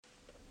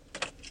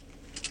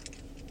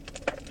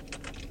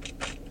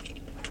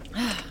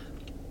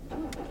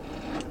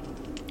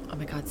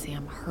God,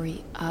 Sam,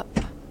 hurry up.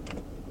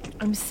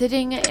 I'm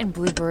sitting in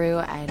Blueberry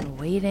and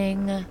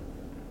waiting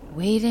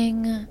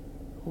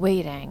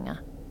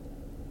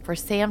for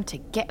Sam to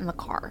get in the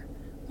car.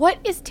 What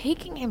is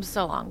taking him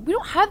so long? We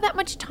don't have that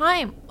much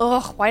time.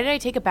 Ugh, why did I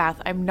take a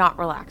bath? I'm not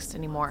relaxed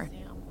anymore.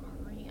 Sam,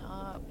 hurry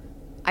up.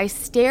 I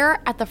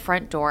stare at the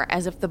front door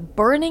as if the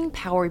burning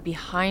power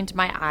behind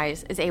my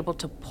eyes is able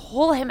to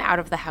pull him out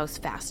of the house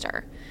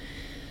faster.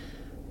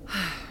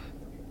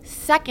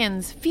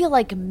 Seconds feel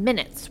like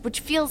minutes,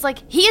 which feels like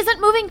he isn't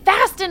moving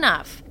fast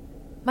enough.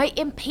 My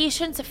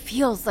impatience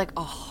feels like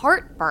a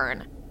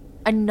heartburn.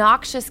 A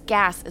noxious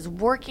gas is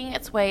working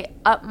its way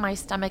up my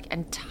stomach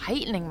and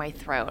tightening my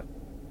throat.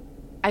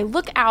 I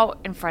look out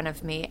in front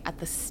of me at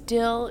the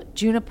still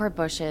juniper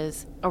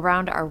bushes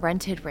around our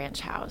rented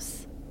ranch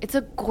house. It's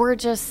a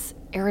gorgeous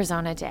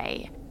Arizona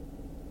day.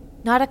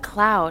 Not a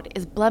cloud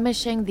is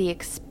blemishing the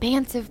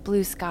expansive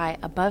blue sky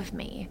above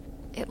me.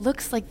 It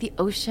looks like the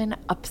ocean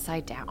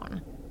upside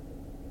down.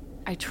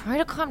 I try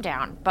to calm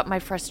down, but my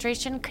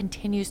frustration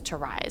continues to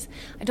rise.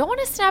 I don't want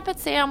to snap at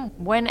Sam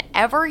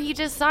whenever he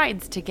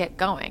decides to get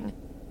going.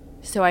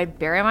 So I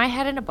bury my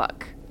head in a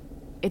book.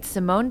 It's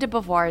Simone de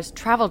Beauvoir's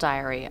travel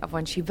diary of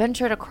when she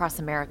ventured across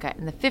America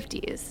in the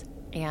 50s,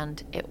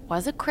 and it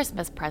was a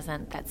Christmas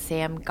present that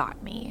Sam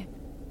got me.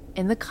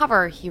 In the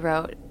cover, he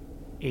wrote,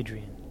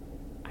 Adrian,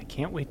 I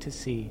can't wait to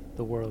see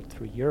the world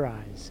through your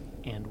eyes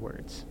and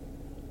words.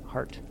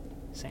 Heart,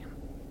 Sam.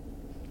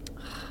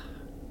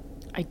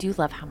 I do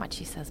love how much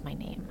he says my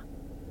name.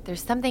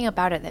 There's something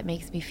about it that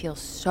makes me feel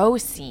so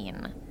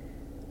seen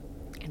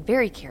and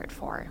very cared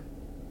for.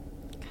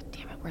 God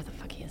damn it, where the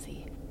fuck is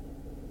he?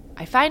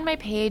 I find my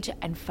page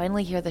and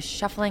finally hear the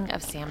shuffling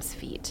of Sam's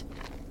feet.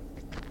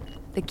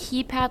 The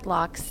keypad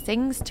lock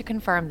sings to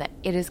confirm that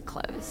it is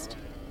closed.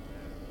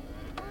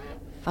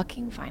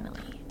 Fucking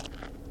finally.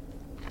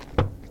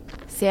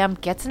 Sam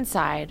gets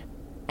inside,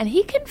 and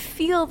he can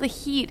feel the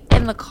heat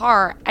in the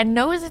car and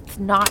knows it's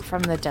not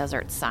from the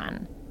desert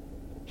sun.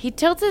 He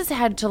tilts his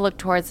head to look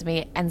towards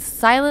me and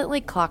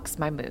silently clocks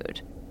my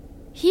mood.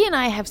 He and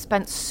I have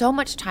spent so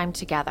much time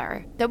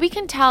together that we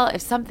can tell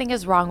if something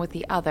is wrong with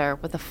the other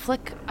with a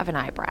flick of an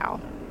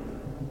eyebrow.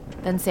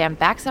 Then Sam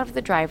backs out of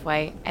the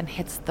driveway and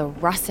hits the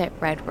russet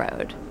red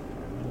road.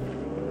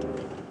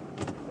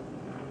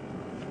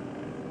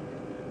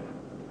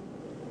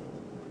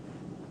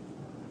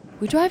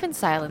 We drive in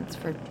silence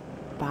for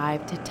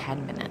 5 to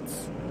 10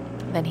 minutes.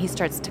 Then he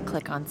starts to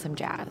click on some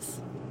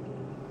jazz.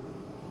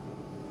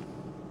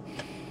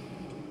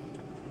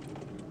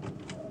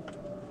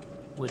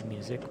 Would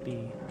music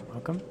be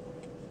welcome?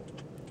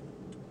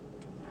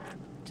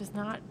 Just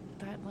not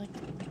that,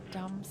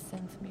 dumb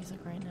synth music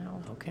right now.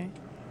 Okay.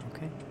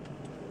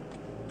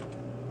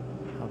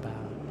 How about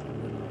a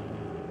little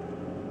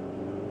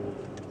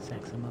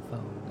saxophone?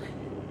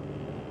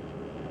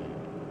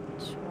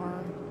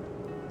 Sure.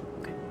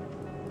 Okay.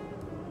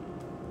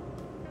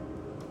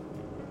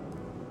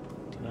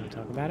 Do you want to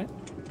talk about it?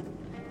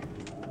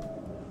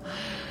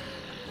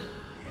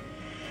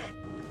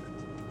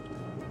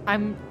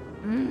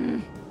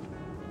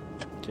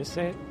 Just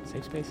say it.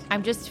 Safe space.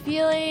 I'm just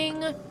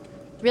feeling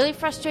really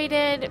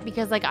frustrated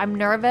because, I'm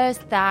nervous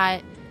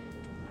that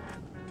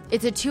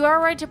it's a 2-hour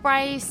ride to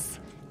Bryce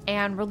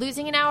and we're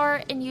losing an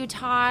hour in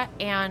Utah,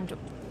 and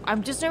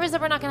I'm just nervous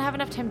that we're not going to have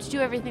enough time to do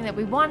everything that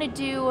we want to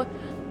do.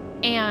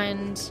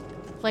 And,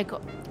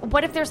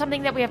 what if there's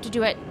something that we have to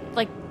do at,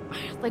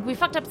 we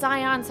fucked up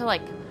Zion, so,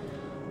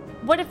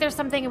 what if there's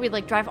something and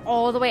we, drive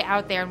all the way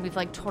out there and we've,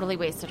 totally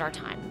wasted our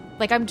time?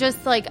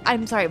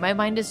 I'm sorry, my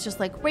mind is just,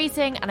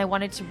 racing, and I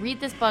wanted to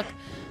read this book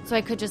so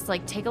I could just,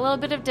 take a little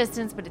bit of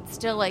distance, but it's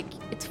still,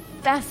 it's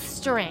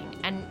festering,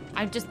 and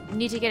I just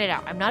need to get it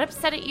out. I'm not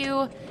upset at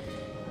you.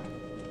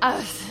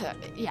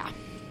 Yeah.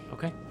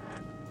 Okay.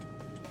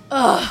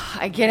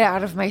 I get it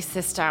out of my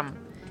system.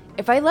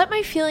 If I let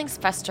my feelings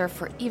fester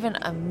for even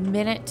a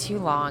minute too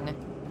long,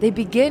 they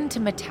begin to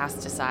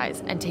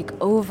metastasize and take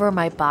over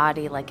my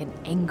body like an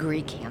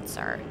angry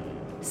cancer.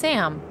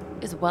 Sam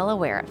is well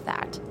aware of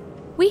that.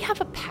 We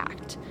have a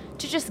pact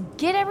to just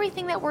get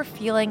everything that we're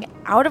feeling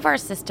out of our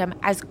system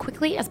as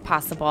quickly as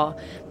possible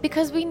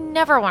because we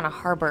never want to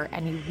harbor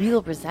any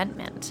real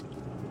resentment.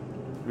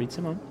 Read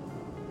Simone.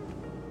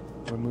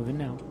 We're moving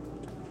now.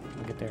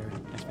 I'll get there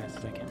as fast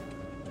as I can.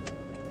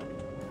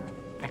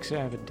 Actually,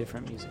 I have a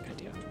different music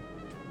idea.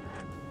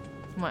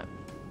 What?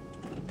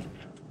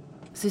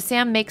 So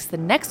Sam makes the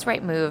next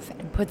right move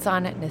and puts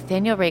on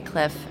Nathaniel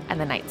Ratcliffe and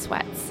the Night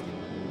Sweats.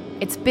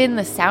 It's been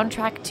the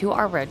soundtrack to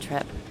our road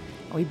trip,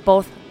 and we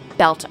both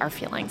belt our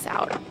feelings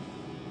out.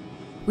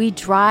 We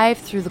drive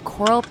through the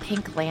coral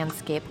pink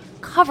landscape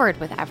covered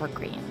with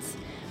evergreens.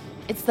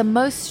 It's the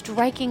most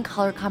striking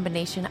color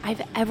combination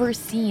I've ever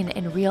seen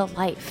in real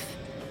life.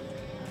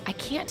 I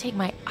can't take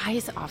my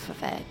eyes off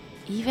of it,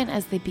 even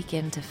as they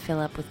begin to fill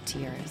up with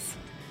tears.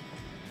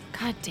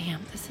 God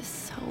damn, this is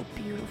so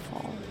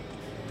beautiful.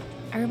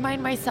 I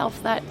remind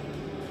myself that,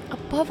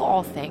 above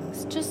all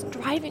things, just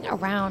driving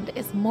around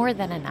is more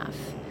than enough.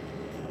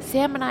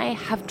 Sam and I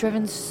have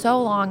driven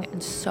so long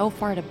and so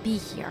far to be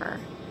here.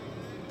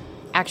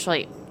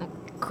 Actually,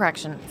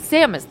 correction,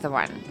 Sam is the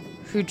one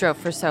who drove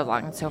for so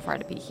long and so far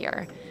to be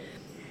here.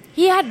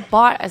 He had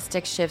bought a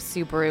stick shift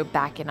Subaru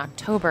back in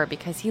October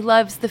because he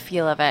loves the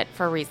feel of it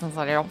for reasons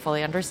that I don't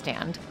fully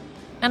understand.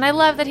 And I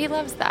love that he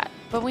loves that,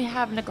 but we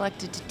have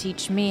neglected to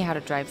teach me how to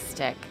drive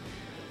stick,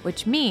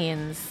 which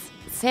means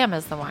Sam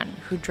is the one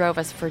who drove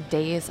us for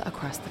days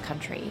across the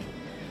country.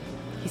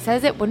 He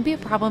says it wouldn't be a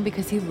problem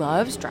because he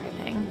loves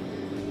driving,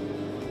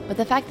 but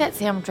the fact that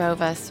Sam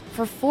drove us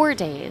for 4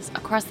 days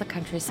across the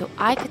country so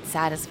I could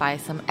satisfy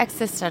some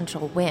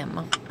existential whim,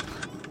 well,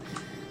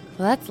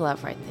 that's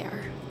love right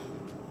there.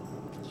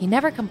 He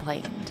never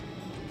complained,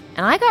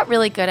 and I got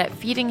really good at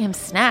feeding him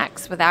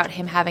snacks without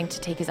him having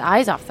to take his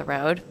eyes off the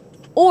road,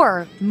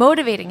 or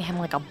motivating him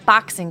like a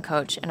boxing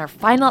coach in our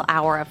final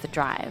hour of the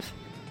drive.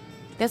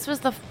 This was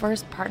the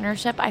first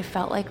partnership I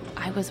felt like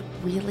I was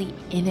really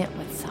in it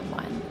with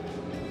someone.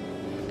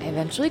 I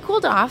eventually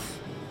cooled off,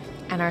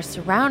 and our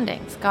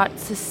surroundings got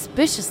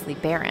suspiciously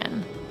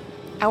barren.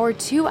 Our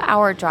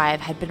 2-hour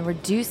drive had been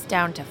reduced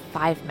down to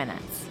 5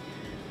 minutes,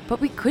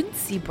 but we couldn't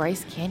see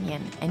Bryce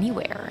Canyon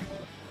anywhere.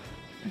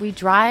 We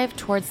drive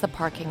towards the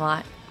parking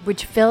lot,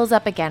 which fills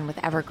up again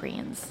with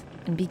evergreens,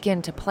 and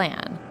begin to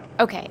plan.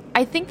 Okay,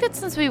 I think that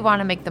since we want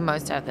to make the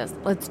most out of this,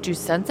 let's do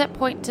Sunset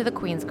Point to the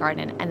Queen's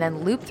Garden and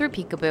then loop through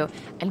Peekaboo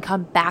and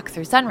come back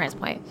through Sunrise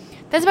Point.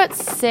 That's about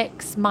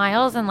 6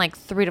 miles in like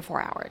 3 to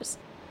 4 hours.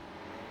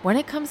 When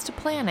it comes to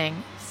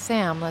planning,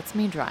 Sam lets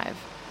me drive.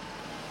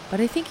 But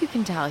I think you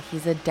can tell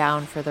he's a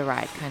down for the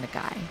ride kind of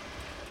guy.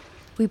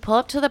 We pull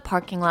up to the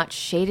parking lot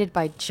shaded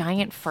by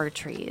giant fir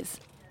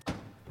trees.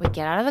 We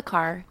get out of the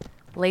car,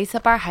 lace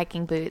up our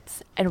hiking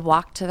boots, and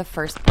walk to the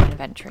first point of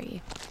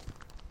entry.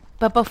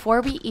 But before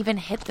we even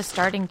hit the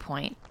starting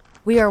point,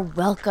 we are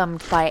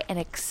welcomed by an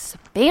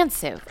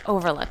expansive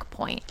overlook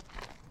point.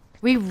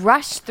 We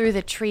rush through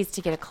the trees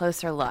to get a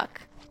closer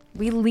look.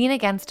 We lean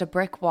against a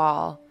brick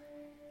wall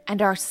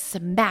and are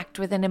smacked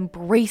with an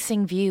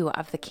embracing view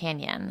of the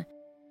canyon.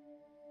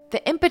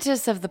 The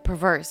impetus of the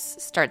perverse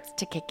starts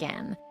to kick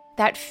in.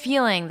 That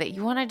feeling that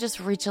you want to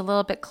just reach a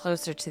little bit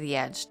closer to the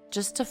edge,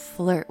 just to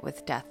flirt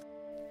with death.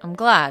 I'm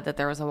glad that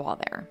there was a wall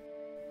there.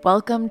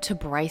 Welcome to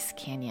Bryce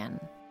Canyon.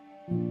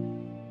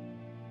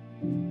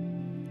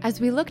 As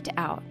we looked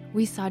out,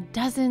 we saw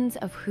dozens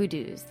of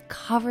hoodoos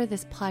cover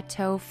this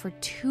plateau for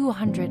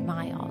 200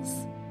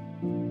 miles.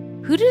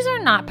 Hoodoos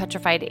are not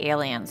petrified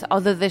aliens,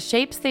 although the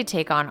shapes they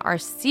take on are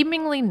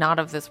seemingly not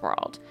of this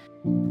world.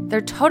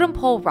 They're totem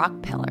pole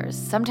rock pillars,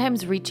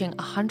 sometimes reaching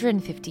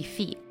 150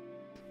 feet.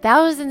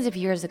 Thousands of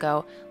years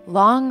ago,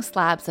 long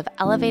slabs of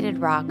elevated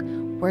rock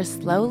were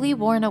slowly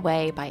worn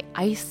away by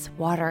ice,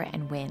 water,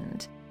 and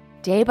wind.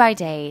 Day by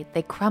day,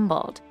 they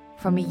crumbled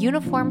from a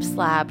uniform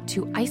slab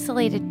to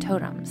isolated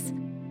totems.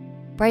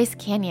 Bryce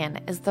Canyon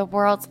is the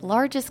world's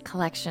largest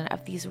collection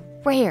of these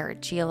rare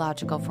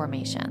geological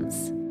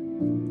formations.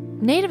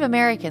 Native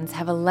Americans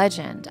have a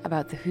legend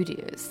about the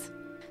hoodoos,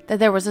 that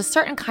there was a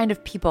certain kind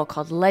of people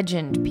called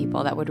legend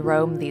people that would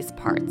roam these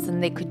parts,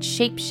 and they could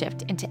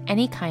shapeshift into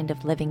any kind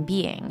of living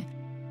being.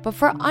 But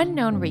for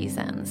unknown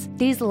reasons,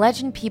 these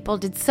legend people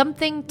did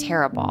something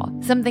terrible,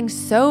 something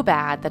so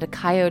bad that a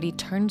coyote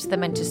turned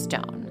them into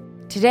stone.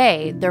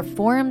 Today, their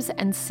forms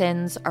and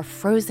sins are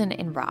frozen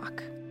in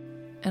rock.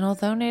 And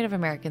although Native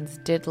Americans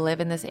did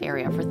live in this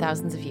area for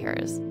thousands of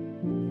years,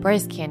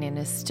 Bryce Canyon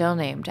is still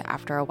named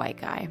after a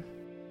white guy.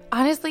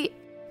 Honestly,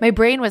 my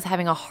brain was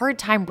having a hard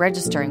time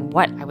registering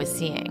what I was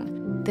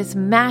seeing. This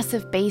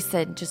massive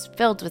basin just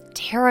filled with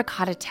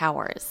terracotta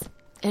towers.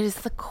 It is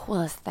the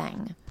coolest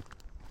thing.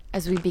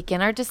 As we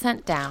begin our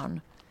descent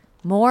down,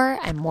 more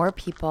and more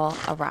people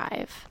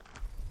arrive.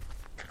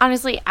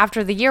 Honestly,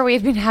 after the year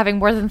we've been having,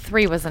 more than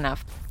 3 was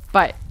enough.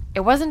 But it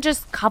wasn't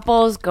just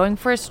couples going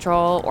for a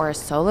stroll or a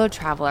solo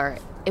traveler.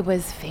 It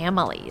was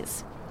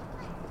families.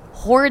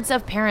 Hordes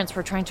of parents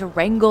were trying to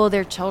wrangle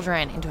their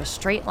children into a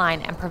straight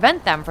line and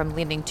prevent them from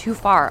leaning too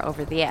far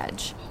over the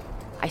edge.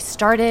 I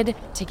started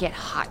to get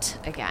hot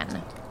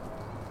again.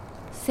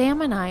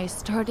 Sam and I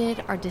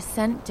started our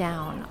descent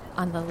down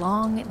on the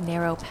long,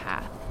 narrow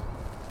path,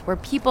 where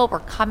people were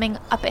coming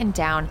up and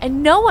down,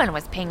 and no one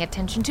was paying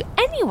attention to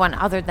anyone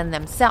other than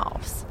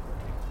themselves.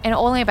 And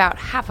only about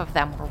half of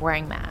them were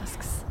wearing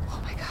masks.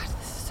 Oh my God,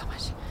 this is so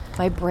much.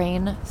 My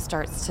brain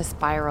starts to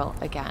spiral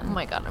again. Oh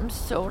my God, I'm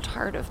so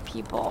tired of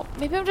people.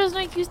 Maybe I'm just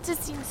not used to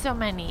seeing so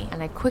many.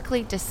 And I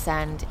quickly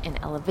descend in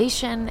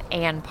elevation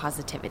and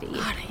positivity.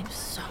 God, I am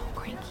so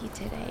cranky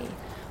today.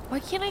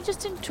 Why can't I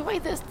just enjoy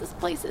this? This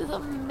place is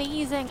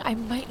amazing. I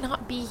might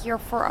not be here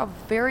for a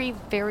very,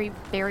 very,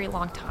 very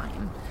long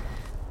time.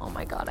 Oh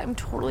my God, I'm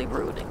totally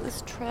ruining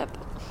this trip.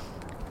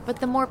 But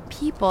the more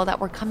people that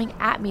were coming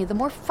at me, the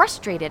more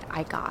frustrated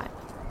I got.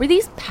 Were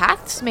these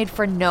paths made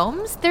for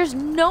gnomes? There's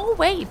no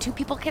way 2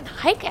 people can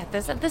hike at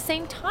this at the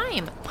same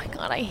time. Oh my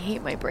God, I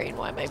hate my brain.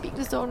 Why am I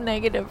being so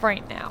negative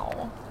right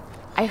now?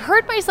 I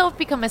heard myself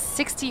become a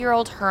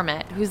 60-year-old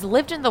hermit who's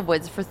lived in the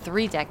woods for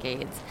 3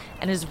 decades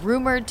and is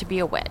rumored to be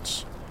a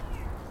witch.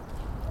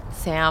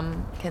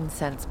 Sam can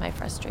sense my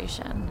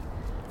frustration.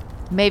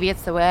 Maybe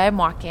it's the way I'm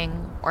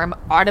walking or I'm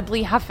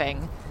audibly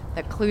huffing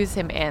that clues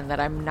him in that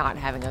I'm not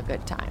having a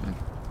good time.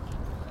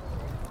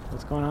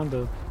 What's going on,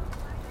 Boo?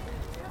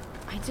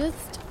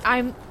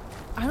 I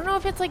don't know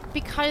if it's like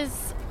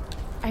because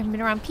I've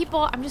been around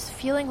people. I'm just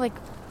feeling like,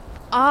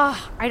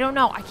 I don't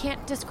know. I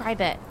can't describe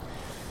it.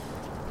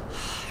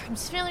 I'm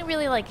just feeling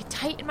really like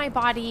tight in my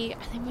body.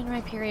 I think I'm in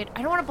my period.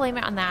 I don't want to blame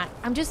it on that.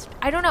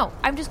 I don't know.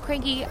 I'm just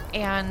cranky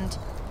and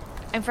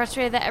I'm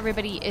frustrated that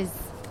everybody is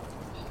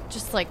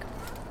just like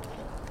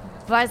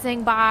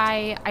buzzing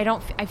by.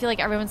 I feel like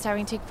everyone's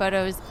starting to take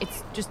photos.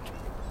 It's just,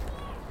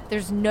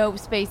 there's no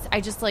space.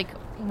 I just like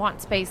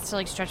want space to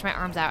like stretch my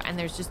arms out and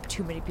there's just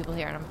too many people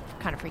here and I'm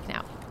kind of freaking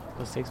out.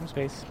 Let's take some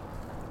space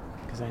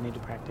because I need to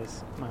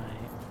practice my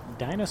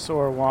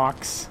dinosaur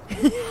walks.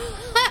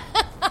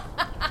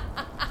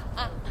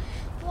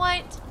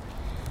 What?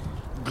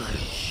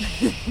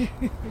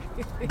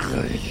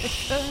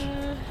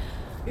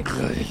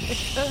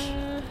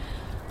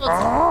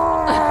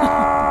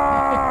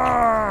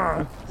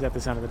 Is that the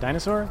sound of the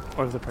dinosaur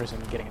or of the person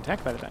getting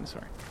attacked by the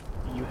dinosaur?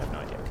 You have no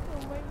idea.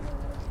 Oh my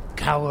God.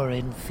 Cower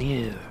in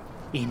fear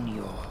in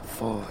your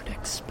Ford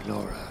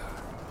Explorer.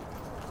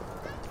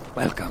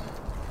 Welcome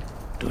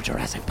to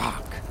Jurassic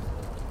Park.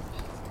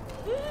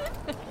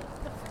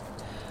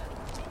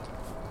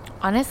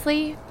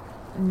 Honestly,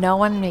 no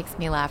one makes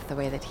me laugh the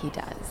way that he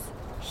does.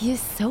 He is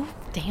so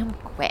damn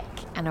quick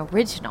and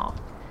original.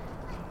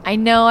 I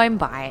know I'm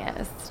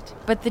biased,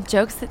 but the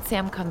jokes that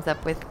Sam comes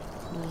up with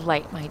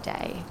light my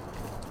day.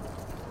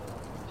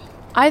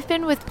 I've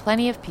been with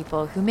plenty of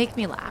people who make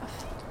me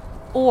laugh.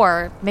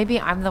 Or maybe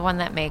I'm the one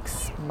that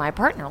makes my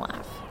partner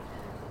laugh.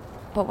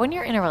 But when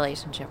you're in a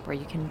relationship where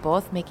you can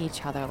both make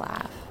each other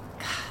laugh,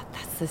 God,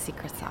 that's the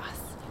secret sauce.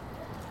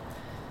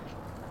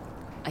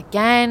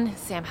 Again,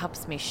 Sam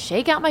helps me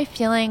shake out my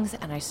feelings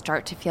and I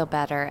start to feel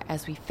better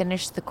as we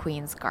finish the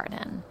Queen's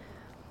Garden.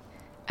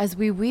 As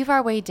we weave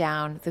our way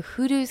down, the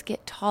hoodoos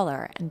get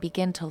taller and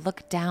begin to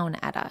look down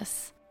at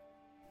us.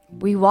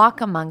 We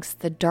walk amongst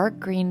the dark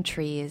green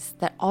trees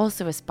that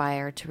also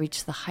aspire to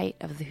reach the height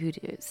of the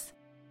hoodoos.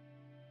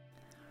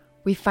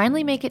 We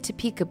finally make it to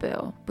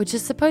Peekaboo, which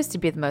is supposed to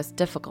be the most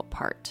difficult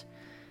part.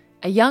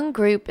 A young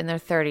group in their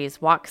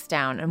 30s walks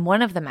down and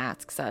one of them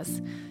asks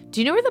us,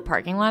 "Do you know where the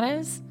parking lot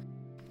is?"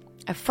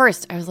 At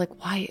first, I was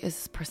like, why is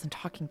this person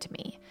talking to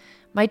me?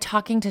 My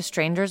talking to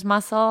strangers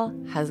muscle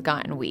has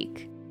gotten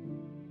weak.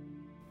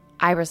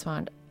 I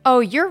respond, "Oh,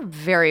 you're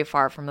very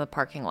far from the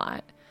parking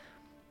lot."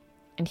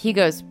 And he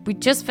goes, "We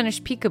just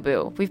finished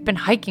Peekaboo. We've been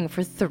hiking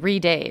for 3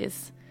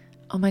 days."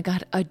 Oh my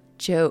God, a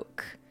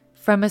joke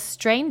from a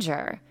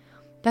stranger.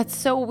 That's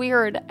so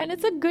weird, and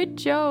it's a good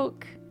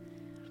joke.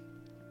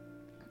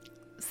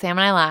 Sam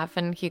and I laugh,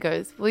 and he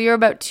goes, "Well, you're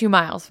about 2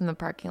 miles from the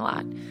parking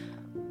lot,"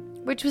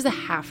 which was a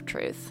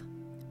half-truth.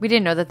 We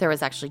didn't know that there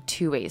was actually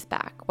 2 ways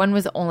back. One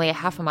was only a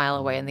half a mile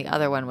away, and the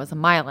other one was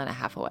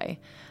 1.5 miles away.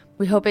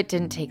 We hope it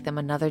didn't take them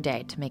another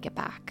day to make it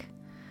back.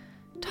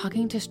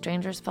 Talking to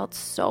strangers felt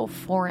so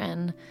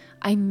foreign.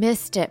 I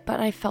missed it, but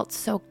I felt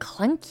so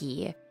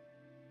clunky.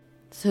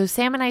 So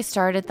Sam and I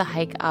started the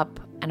hike up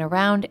and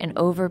around and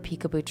over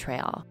Peekaboo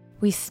Trail.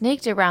 We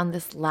snaked around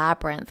this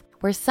labyrinth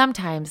where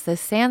sometimes the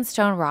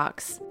sandstone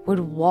rocks would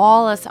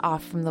wall us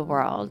off from the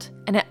world,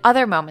 and at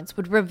other moments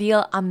would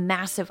reveal a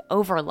massive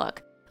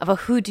overlook of a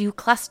hoodoo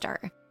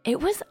cluster.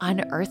 It was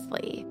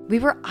unearthly. We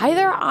were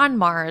either on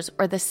Mars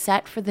or the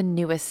set for the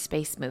newest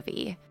space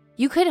movie.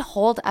 You could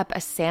hold up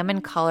a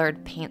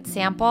salmon-colored paint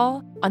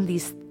sample on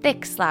these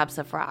thick slabs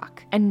of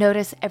rock and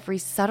notice every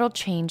subtle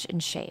change in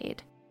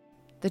shade.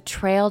 The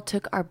trail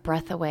took our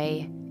breath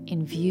away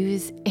in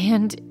views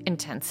and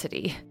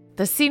intensity.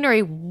 The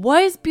scenery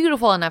was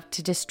beautiful enough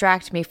to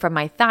distract me from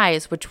my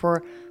thighs, which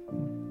were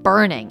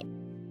burning.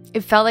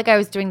 It felt like I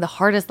was doing the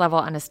hardest level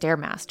on a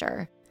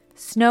Stairmaster.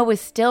 Snow was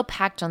still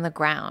packed on the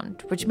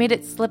ground, which made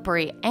it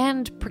slippery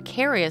and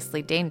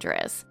precariously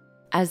dangerous,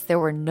 as there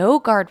were no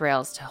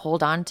guardrails to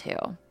hold on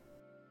to.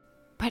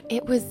 But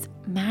it was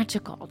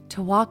magical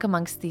to walk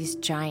amongst these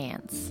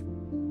giants.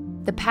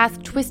 The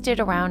path twisted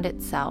around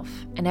itself,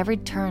 and every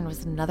turn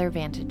was another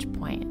vantage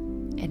point,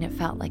 and it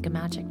felt like a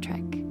magic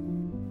trick.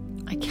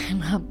 I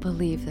cannot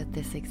believe that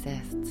this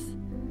exists,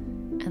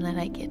 and that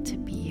I get to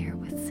be here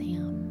with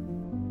Sam.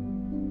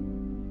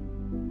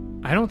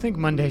 I don't think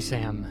Monday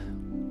Sam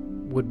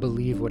would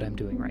believe what I'm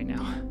doing right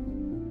now.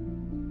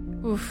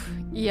 Oof,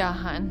 yeah,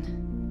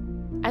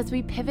 hun. As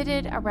we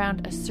pivoted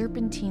around a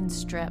serpentine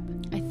strip,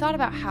 I thought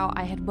about how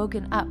I had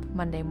woken up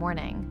Monday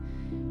morning.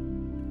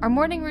 Our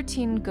morning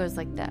routine goes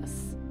like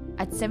this.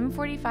 At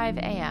 7:45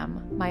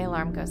 a.m., my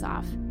alarm goes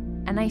off,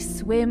 and I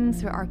swim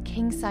through our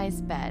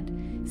king-size bed,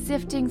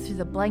 sifting through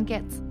the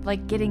blankets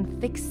like getting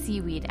thick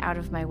seaweed out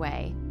of my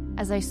way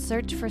as I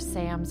search for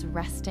Sam's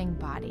resting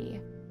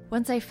body.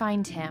 Once I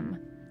find him,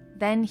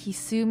 then he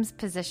assumes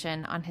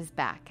position on his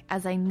back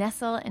as I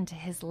nestle into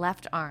his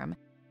left arm,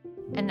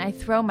 and I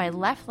throw my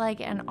left leg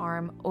and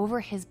arm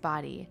over his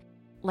body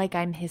like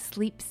I'm his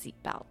sleep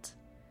seatbelt.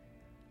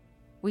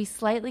 We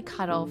slightly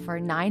cuddle for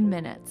 9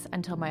 minutes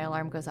until my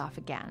alarm goes off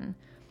again.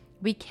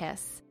 We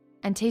kiss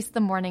and taste the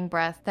morning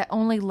breath that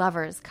only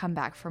lovers come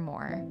back for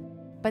more.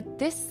 But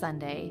this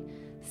Sunday,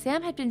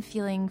 Sam had been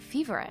feeling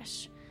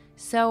feverish,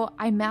 so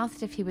I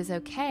mouthed if he was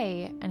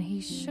okay, and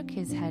he shook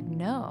his head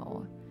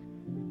no.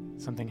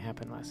 Something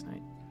happened last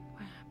night.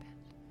 What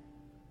happened?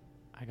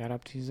 I got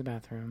up to use the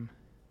bathroom,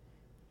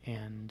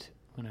 and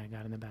when I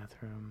got in the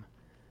bathroom,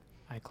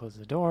 I closed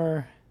the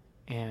door,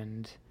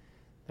 and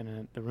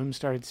then the room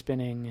started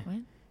spinning.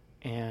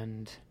 What?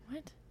 And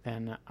What?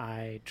 then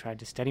I tried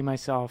to steady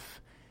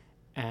myself,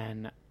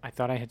 and I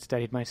thought I had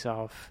steadied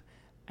myself,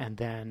 and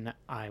then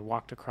I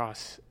walked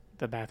across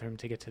the bathroom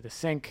to get to the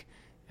sink,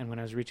 and when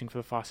I was reaching for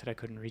the faucet, I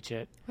couldn't reach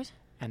it. What?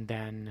 And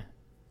then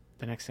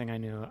the next thing I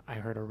knew, I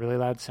heard a really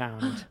loud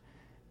sound,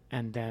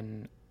 and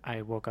then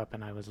I woke up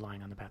and I was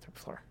lying on the bathroom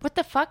floor. What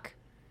the fuck?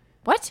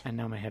 What? And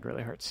now my head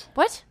really hurts.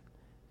 What?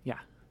 Yeah.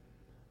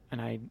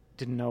 And I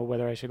didn't know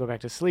whether I should go back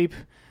to sleep.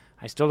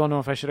 I still don't know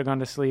if I should have gone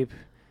to sleep.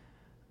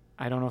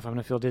 I don't know if I'm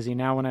going to feel dizzy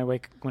now when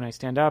I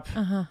stand up.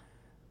 Uh-huh.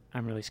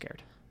 I'm really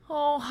scared.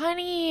 Oh,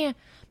 honey.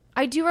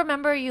 I do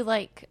remember you,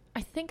 I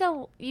think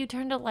you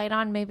turned a light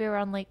on maybe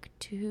around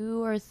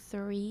 2 or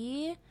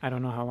 3. I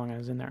don't know how long I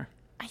was in there.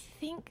 I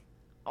think,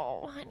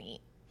 oh,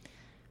 honey.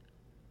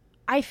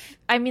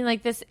 I mean,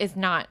 this is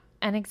not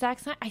an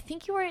exact sign. I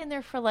think you were in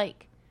there for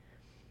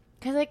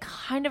because I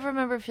kind of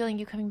remember feeling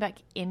you coming back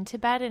into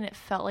bed, and it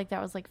felt like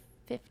that was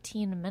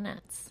 15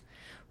 minutes.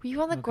 Were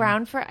you on the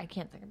ground for, I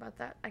can't think about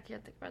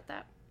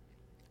that.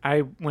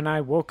 When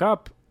I woke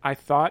up, I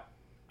thought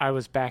I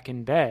was back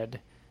in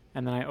bed,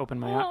 and then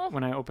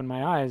when I opened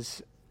my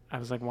eyes, I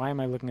was like, why am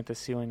I looking at the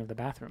ceiling of the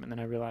bathroom? And then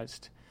I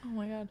realized, Oh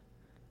my God.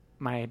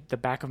 the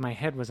back of my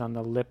head was on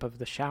the lip of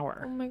the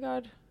shower. Oh my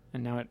God.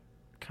 And now it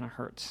kind of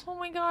hurts. Oh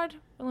my God.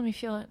 Well, let me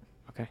feel it.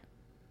 Okay.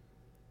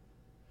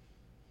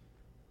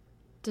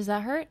 Does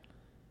that hurt?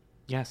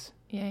 Yes.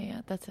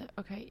 Yeah, that's it.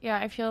 Okay. Yeah,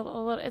 I feel a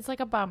little, it's like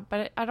a bump,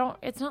 but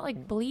it's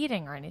not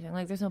bleeding or anything.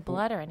 There's no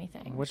blood or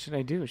anything. What should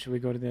I do? Should we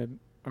go to the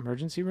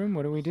emergency room?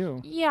 What do we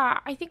do? Yeah,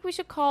 I think we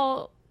should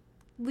call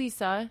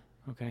Lisa.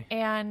 Okay.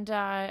 And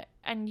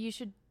you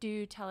should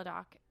do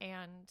Teledoc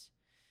and just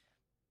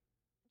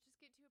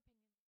get 2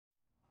 opinions.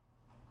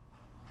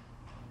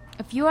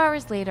 A few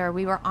hours later,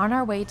 we were on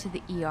our way to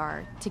the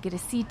ER to get a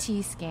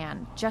CT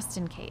scan just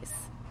in case.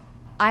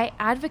 I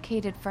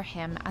advocated for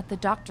him at the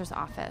doctor's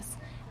office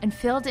and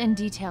filled in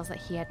details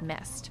that he had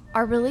missed.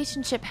 Our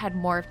relationship had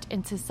morphed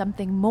into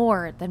something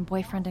more than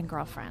boyfriend and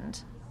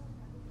girlfriend.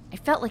 I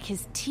felt like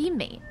his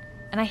teammate,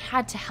 and I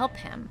had to help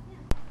him.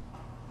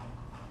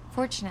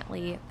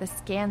 Fortunately, the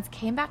scans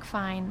came back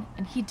fine,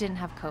 and he didn't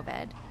have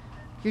COVID.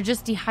 You're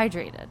just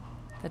dehydrated,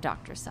 the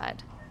doctor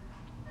said.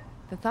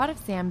 The thought of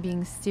Sam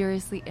being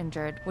seriously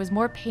injured was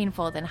more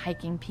painful than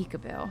hiking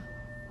Peekaboo.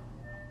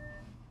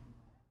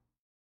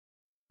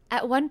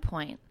 At one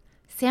point,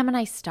 Sam and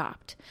I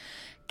stopped,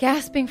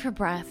 gasping for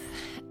breath,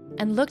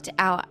 and looked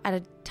out at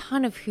a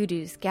ton of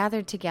hoodoos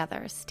gathered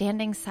together,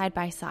 standing side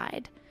by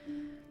side.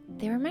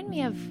 They remind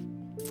me of,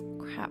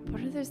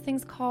 what are those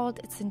things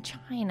called? It's in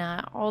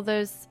China, all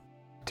those...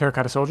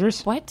 Terracotta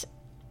soldiers? What?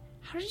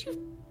 How did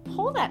you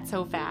pull that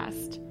so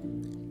fast?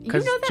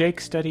 Because Jake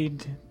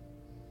studied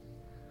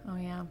Oh,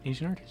 yeah.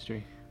 Asian art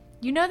history.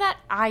 You know that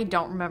I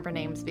don't remember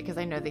names because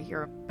I know that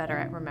you're better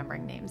at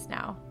remembering names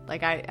now.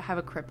 I have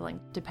a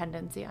crippling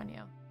dependency on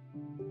you.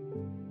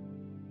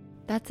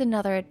 That's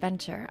another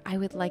adventure I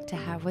would like to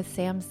have with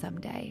Sam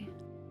someday.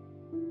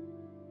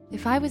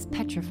 If I was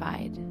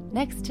petrified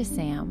next to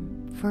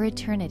Sam for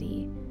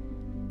eternity,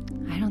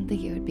 I don't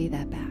think it would be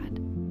that bad.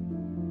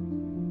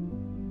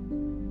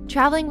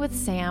 Traveling with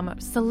Sam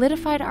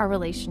solidified our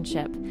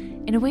relationship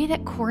in a way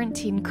that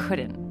quarantine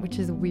couldn't, which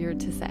is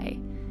weird to say.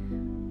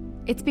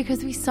 It's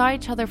because we saw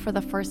each other for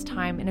the first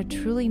time in a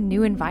truly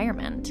new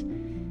environment.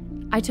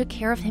 I took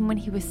care of him when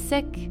he was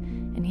sick,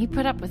 and he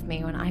put up with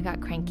me when I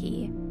got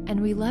cranky, and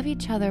we love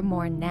each other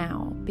more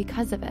now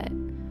because of it.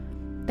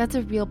 That's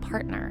a real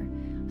partner,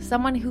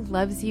 someone who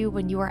loves you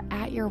when you are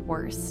at your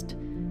worst,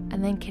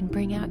 and then can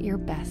bring out your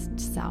best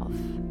self.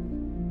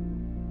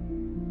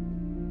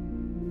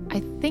 I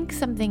think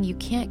something you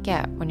can't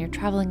get when you're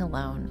traveling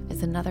alone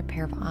is another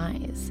pair of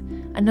eyes,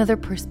 another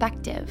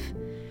perspective.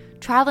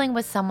 Traveling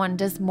with someone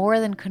does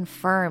more than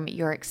confirm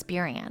your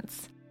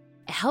experience.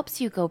 It helps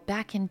you go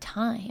back in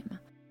time.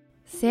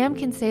 Sam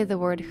can say the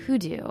word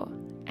hoodoo,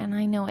 and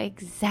I know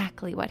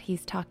exactly what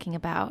he's talking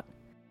about.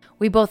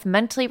 We both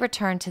mentally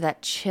return to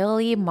that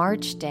chilly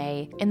March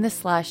day in the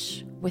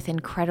slush with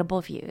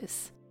incredible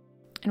views.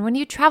 And when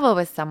you travel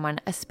with someone,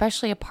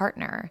 especially a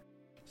partner,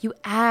 you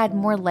add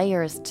more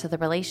layers to the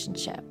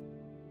relationship.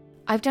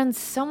 I've done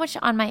so much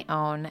on my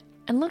own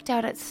and looked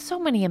out at so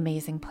many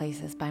amazing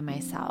places by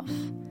myself.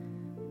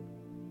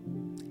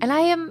 And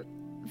I am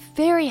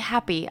very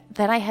happy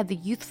that I had the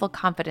youthful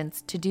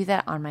confidence to do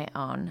that on my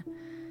own.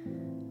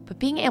 But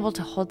being able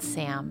to hold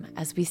Sam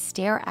as we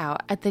stare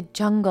out at the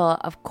jungle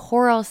of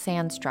coral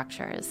sand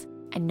structures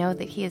and know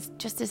that he is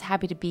just as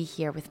happy to be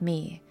here with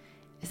me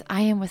as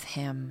I am with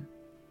him,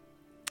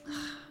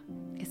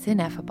 it's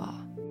ineffable.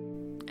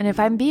 And if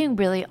I'm being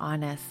really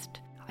honest,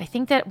 I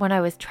think that when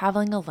I was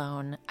traveling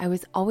alone, I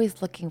was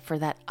always looking for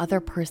that other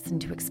person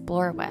to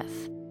explore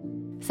with.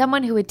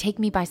 Someone who would take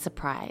me by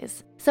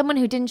surprise. Someone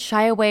who didn't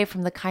shy away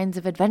from the kinds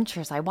of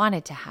adventures I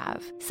wanted to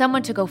have.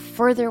 Someone to go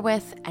further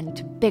with and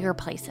to bigger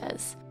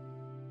places.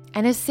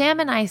 And as Sam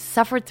and I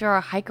suffered through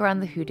our hike around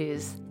the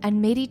hoodoos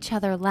and made each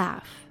other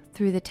laugh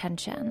through the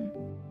tension,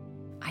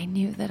 I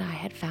knew that I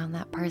had found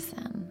that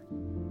person.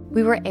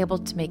 We were able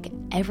to make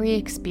every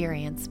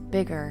experience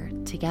bigger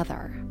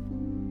together.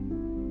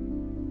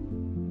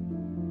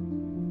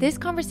 This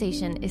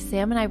conversation is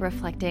Sam and I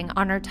reflecting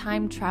on our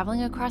time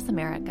traveling across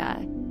America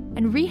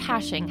and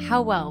rehashing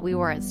how well we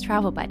were as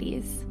travel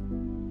buddies.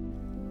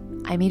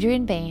 I'm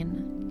Adrienne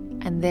Bain,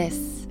 and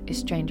this is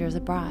Strangers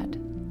Abroad.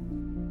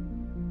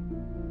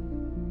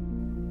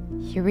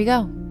 Here we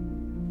go.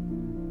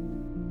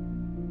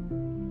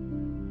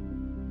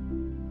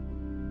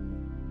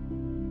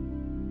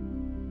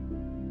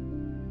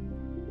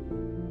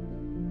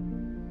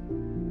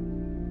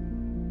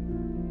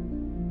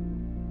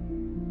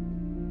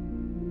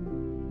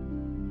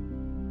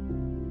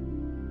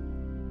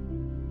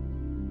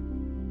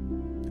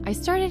 I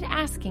started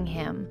asking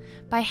him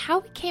by how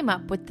we came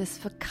up with this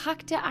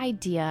fakakta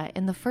idea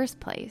in the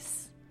first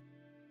place.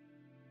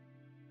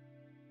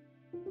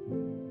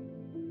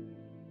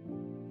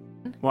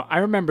 Well, I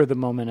remember the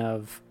moment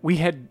of we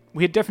had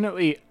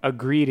definitely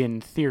agreed in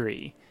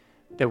theory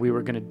that we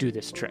were going to do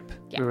this trip.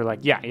 Yeah. We were like,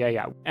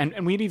 yeah.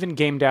 And we'd even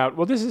gamed out,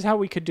 well, this is how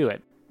we could do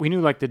it. We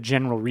knew like the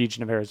general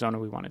region of Arizona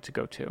we wanted to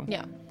go to.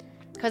 Yeah.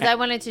 Because I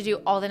wanted to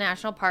do all the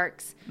national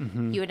parks.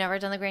 Mm-hmm. You had never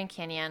done the Grand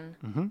Canyon.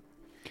 Mm-hmm.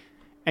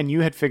 And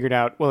you had figured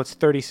out, well, it's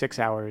 36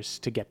 hours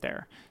to get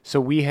there. So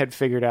we had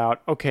figured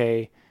out,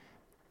 okay,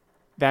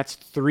 that's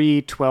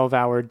 3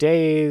 12-hour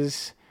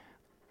days.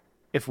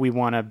 If we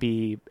want to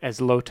be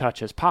as low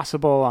touch as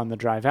possible on the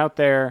drive out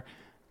there,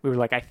 we were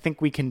like, I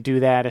think we can do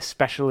that,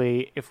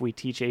 especially if we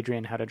teach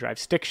Adrienne how to drive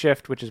stick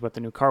shift, which is what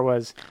the new car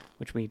was,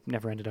 which we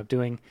never ended up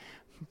doing,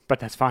 but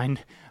that's fine.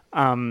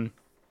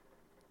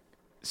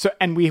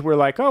 And we were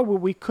like, oh, well,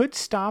 we could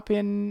stop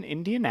in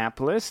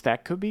Indianapolis.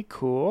 That could be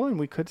cool. And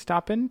we could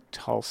stop in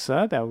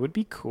Tulsa. That would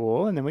be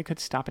cool. And then we could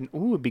stop in, it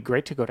would be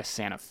great to go to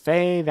Santa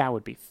Fe. That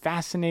would be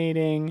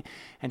fascinating.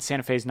 And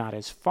Santa Fe's not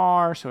as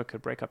far, so it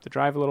could break up the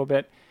drive a little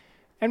bit.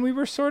 And we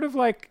were sort of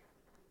like,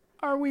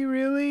 are we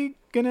actually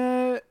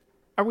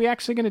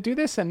going to do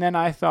this? And then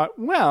I thought,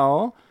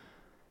 well,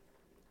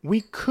 we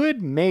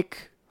could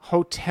make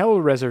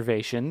hotel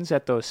reservations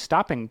at those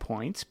stopping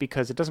points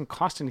because it doesn't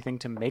cost anything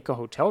to make a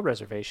hotel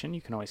reservation. You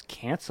can always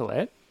cancel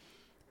it.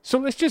 So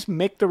let's just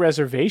make the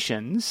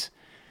reservations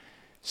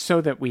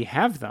so that we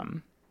have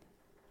them.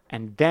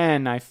 And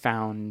then I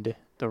found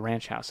the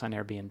ranch house on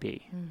Airbnb.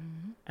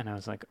 Mm-hmm. And I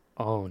was like,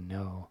 oh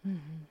no,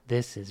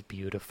 this is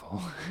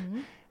beautiful.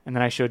 Mm-hmm. And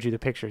then I showed you the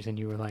pictures and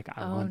you were like,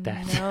 I want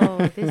that. Oh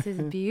no, this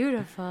is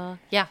beautiful.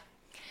 Yeah.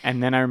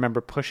 And then I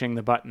remember pushing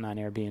the button on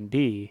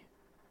Airbnb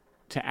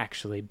to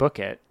actually book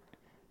it,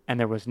 and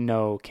there was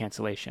no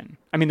cancellation.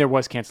 I mean, there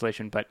was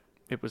cancellation, but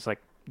it was like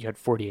you had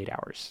 48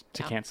 hours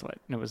to cancel it.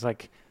 And it was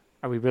like,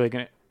 are we really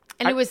going to...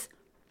 And it was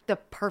the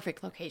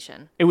perfect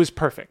location. It was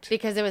perfect.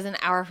 Because it was an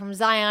hour from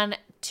Zion,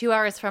 2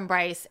 hours from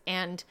Bryce,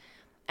 and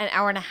an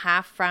hour and a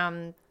half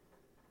from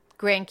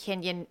Grand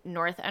Canyon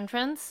North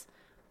entrance,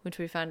 which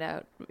we found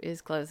out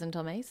is closed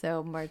until May,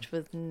 so March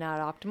was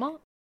not optimal.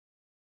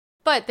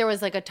 But there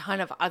was like a ton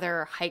of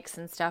other hikes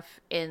and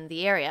stuff in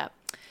the area.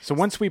 So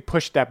once we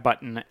pushed that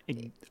button,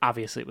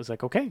 obviously it was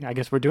like, okay, I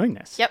guess we're doing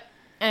this. Yep.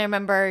 And I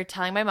remember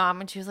telling my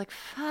mom, and she was like,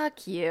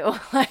 fuck you.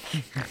 Like,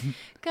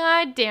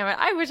 God damn it.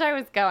 I wish I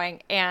was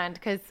going. And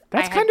because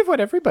that's kind of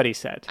what everybody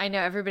said. I know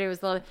everybody was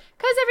because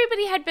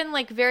everybody had been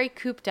like very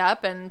cooped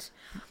up. And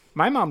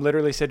my mom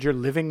literally said, you're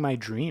living my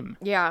dream.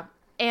 Yeah.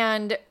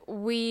 And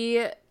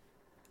we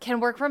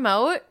can work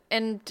remote,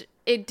 and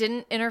it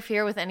didn't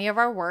interfere with any of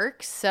our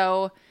work.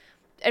 So...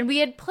 And we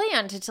had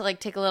planned to like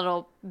take a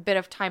little bit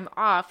of time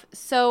off.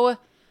 So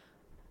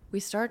we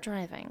start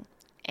driving.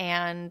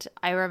 And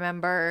I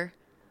remember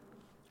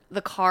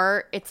the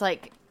car, it's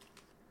like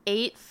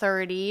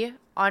 8:30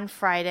 on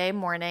Friday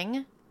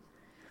morning.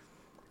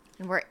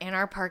 And we're in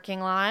our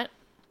parking lot.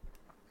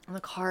 And the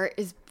car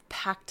is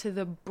packed to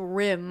the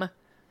brim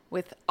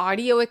with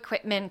audio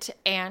equipment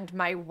and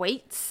my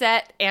weight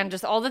set and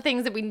just all the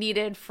things that we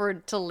needed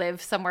to live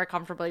somewhere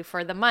comfortably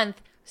for the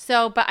month.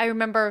 So, but I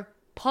remember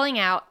pulling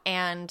out,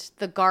 and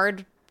the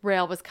guard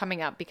rail was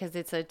coming up because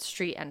it's a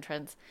street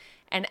entrance.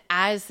 And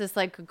as this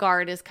like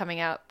guard is coming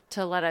out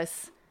to let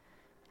us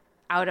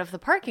out of the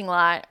parking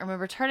lot, I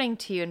remember turning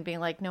to you and being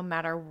like, no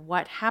matter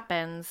what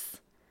happens,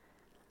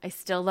 I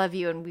still love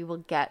you and we will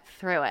get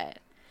through it.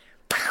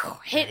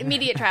 Hit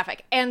immediate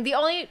traffic. And the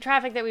only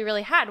traffic that we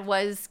really had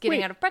was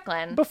getting out of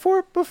Brooklyn.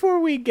 Before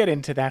we get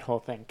into that whole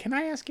thing, can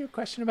I ask you a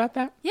question about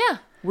that? Yeah.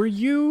 Were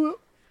you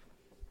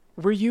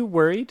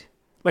worried?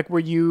 Like, were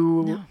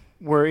you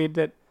worried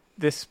that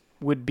this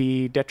would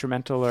be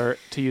detrimental, or,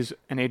 to use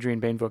an Adrienne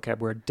Bain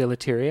vocabulary,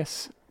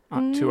 deleterious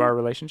to our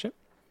relationship?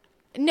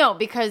 No,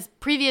 because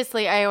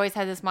previously I always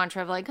had this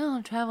mantra of like,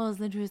 oh, travel is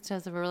the truest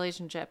test of a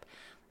relationship.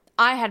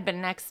 I had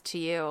been next to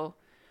you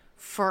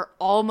for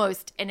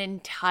almost an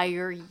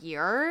entire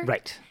year.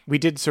 Right. We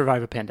did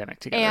survive a pandemic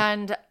together.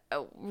 And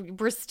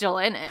we're still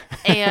in it.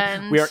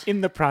 And we are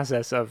in the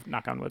process of,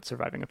 knock on wood,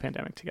 surviving a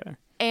pandemic together.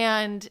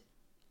 And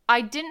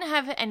I didn't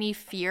have any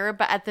fear,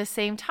 but at the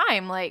same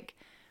time, like,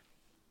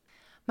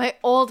 my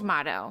old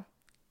motto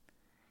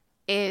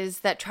is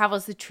that travel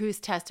is the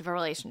truest test of a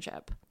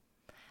relationship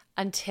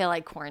until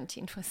I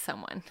quarantined with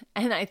someone.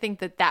 And I think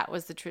that that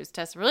was the truest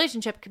test of a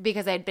relationship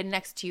because I had been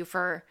next to you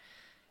for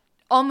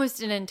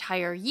almost an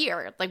entire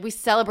year. Like, we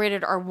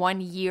celebrated our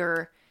 1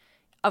 year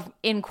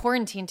in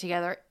quarantine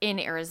together in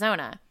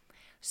Arizona.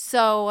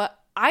 So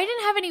I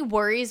didn't have any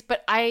worries,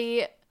 but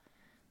I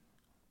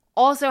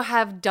also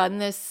have done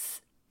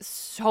this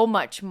so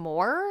much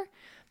more,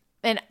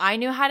 and I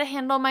knew how to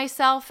handle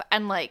myself.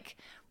 And like,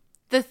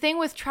 the thing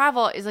with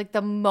travel is like,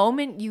 the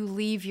moment you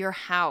leave your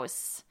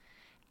house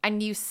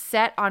and you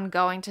set on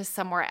going to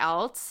somewhere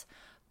else,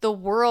 the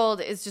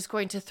world is just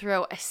going to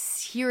throw a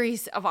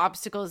series of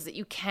obstacles that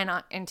you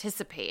cannot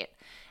anticipate.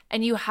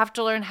 And you have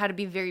to learn how to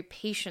be very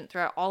patient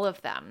throughout all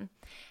of them.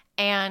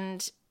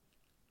 And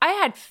I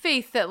had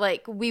faith that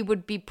like we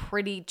would be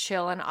pretty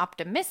chill and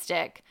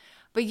optimistic,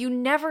 but you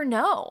never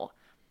know.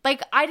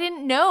 Like, I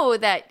didn't know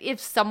that if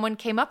someone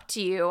came up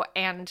to you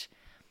and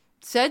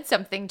said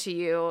something to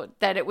you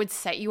that it would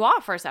set you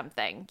off or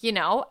something, you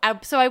know?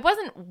 So I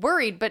wasn't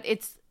worried, but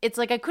it's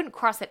like I couldn't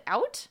cross it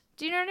out.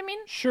 Do you know what I mean?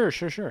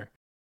 Sure.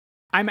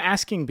 I'm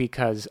asking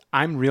because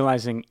I'm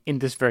realizing in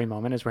this very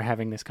moment as we're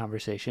having this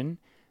conversation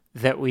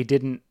that we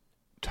didn't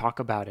talk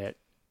about it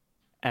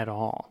at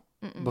all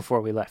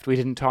before we left. We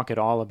didn't talk at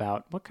all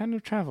about what kind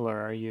of traveler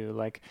are you?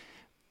 Like,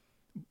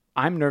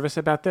 I'm nervous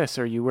about this.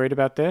 Are you worried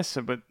about this?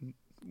 But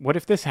what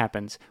if this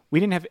happens? We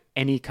didn't have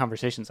any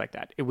conversations like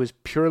that. It was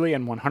purely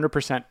and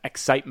 100%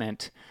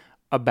 excitement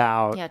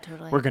about,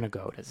 we're going to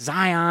go to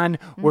Zion,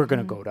 we're going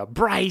to go to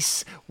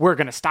Bryce, we're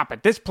going to stop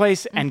at this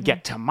place and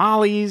get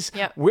tamales.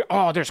 Yep.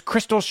 There's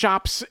crystal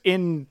shops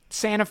in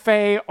Santa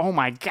Fe. Oh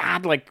my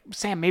God. Like,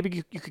 Sam,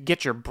 maybe you could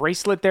get your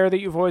bracelet there that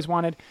you've always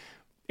wanted.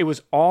 It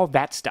was all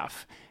that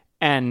stuff.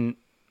 And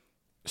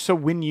so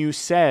when you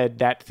said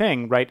that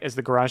thing, right, as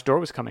the garage door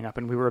was coming up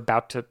and we were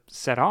about to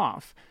set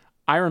off,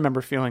 I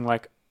remember feeling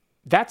like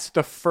that's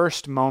the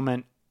first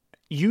moment,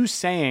 you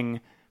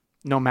saying,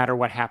 no matter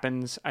what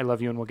happens, I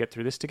love you and we'll get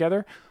through this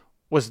together,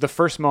 was the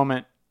first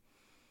moment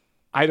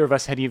either of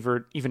us had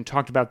even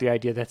talked about the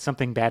idea that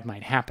something bad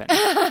might happen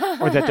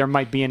or that there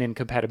might be an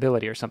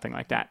incompatibility or something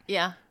like that.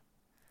 Yeah.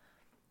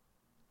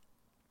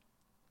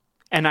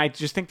 And I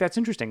just think that's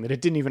interesting that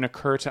it didn't even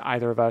occur to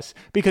either of us,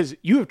 because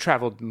you have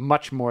traveled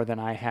much more than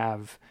I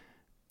have.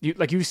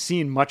 You've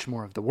seen much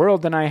more of the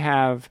world than I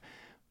have.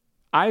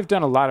 I've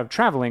done a lot of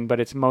traveling, but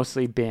it's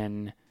mostly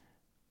been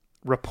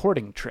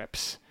reporting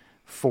trips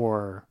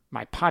for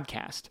my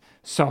podcast.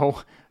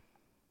 So,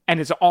 and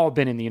it's all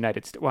been in the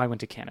United States. Well, I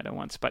went to Canada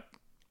once, but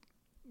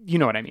you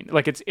know what I mean?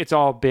 Like, it's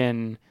all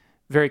been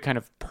very kind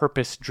of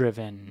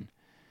purpose-driven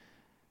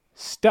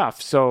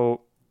stuff.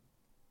 So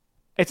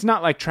it's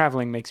not like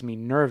traveling makes me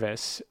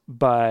nervous,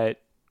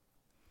 but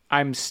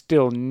I'm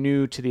still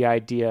new to the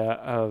idea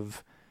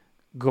of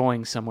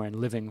going somewhere and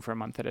living for a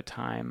month at a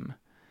time,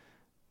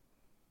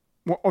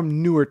 or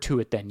newer to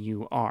it than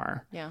you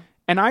are. Yeah.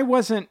 And I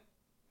wasn't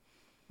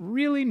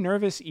really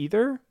nervous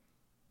either.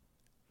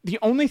 The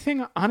only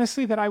thing,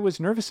 honestly, that I was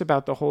nervous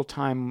about the whole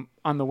time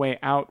on the way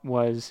out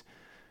was,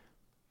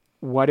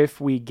 what if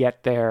we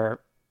get there?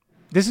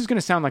 This is going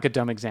to sound like a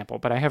dumb example,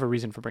 but I have a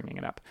reason for bringing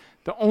it up.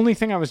 The only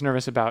thing I was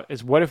nervous about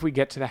is, what if we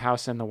get to the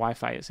house and the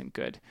Wi-Fi isn't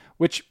good?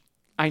 Which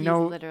I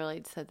know... You've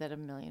literally said that a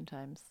million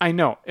times. I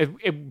know.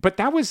 But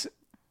that was...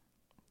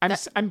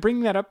 I'm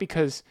bringing that up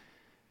because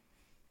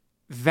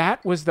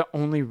that was the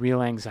only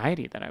real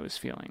anxiety that I was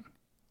feeling.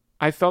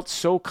 I felt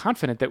so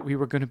confident that we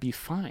were going to be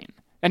fine.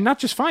 And not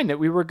just fine, that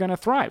we were going to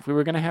thrive. We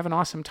were going to have an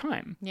awesome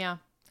time. Yeah.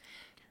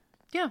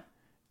 Yeah.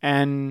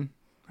 And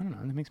I don't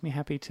know, that makes me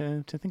happy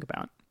to think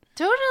about.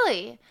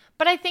 Totally.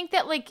 But I think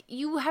that, like,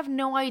 you have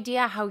no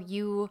idea how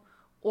you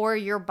or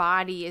your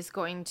body is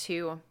going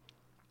to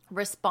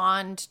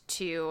respond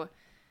to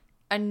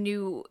a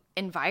new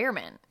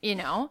environment, you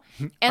know?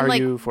 And Are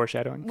you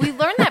foreshadowing? We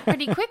learned that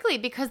pretty quickly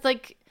because,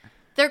 like,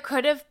 there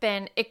could have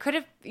been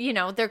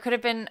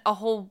a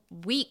whole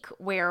week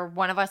where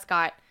one of us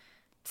got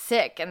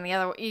sick and the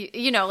other,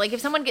 you know, like, if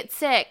someone gets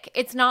sick,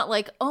 it's not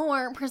like, oh,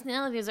 our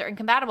personalities are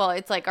incompatible.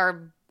 It's like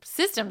our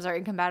systems are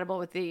incompatible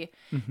with the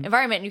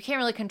environment, and you can't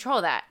really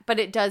control that. But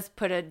it does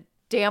put a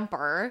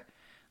damper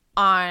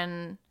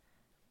on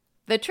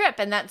the trip,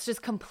 and that's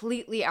just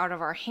completely out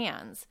of our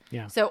hands.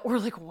 Yeah. So we're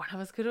like, one of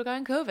us could have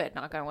gotten COVID,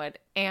 knock on wood.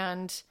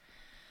 And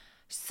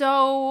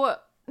so,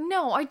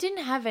 no, I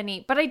didn't have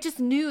any, but I just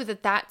knew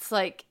that that's,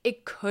 like,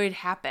 it could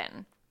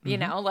happen, you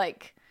know,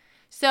 like,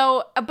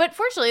 so, but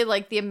fortunately,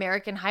 like, the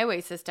American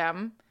highway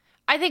system,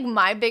 I think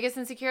my biggest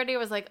insecurity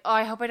was like, oh,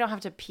 I hope I don't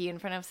have to pee in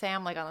front of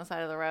Sam, like, on the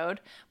side of the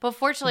road. But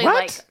fortunately, What?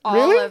 like, all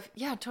Really?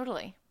 yeah,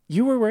 totally.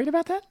 You were worried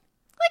about that?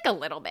 Like, a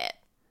little bit.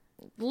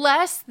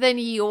 Less than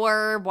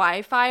your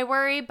Wi-Fi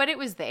worry, but it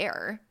was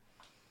there.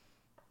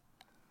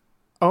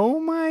 Oh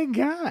my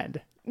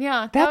God.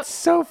 Yeah. That's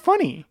so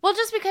funny. Well,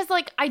 just because,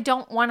 like, I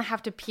don't want to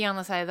have to pee on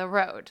the side of the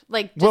road.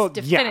 Like, just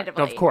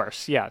definitively. Yeah, of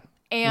course. Yeah.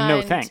 And,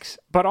 no thanks.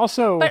 But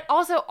also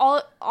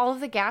all of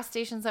the gas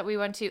stations that we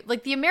went to,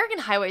 like, the American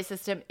highway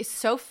system is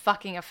so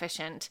fucking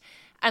efficient.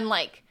 And,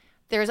 like,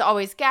 there's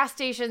always gas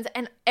stations,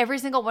 and every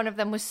single one of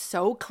them was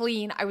so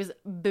clean. I was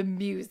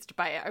bemused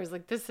by it. I was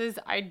like,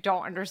 I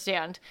don't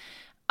understand.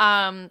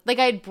 Like,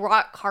 I had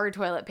brought car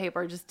toilet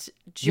paper just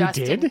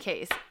in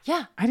case.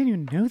 Yeah. I didn't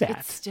even know that.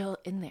 It's still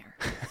in there.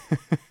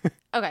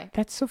 Okay.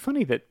 That's so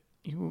funny that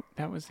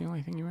that was the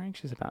only thing you were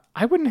anxious about.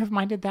 I wouldn't have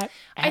minded that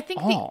at all. I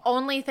think the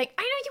only thing,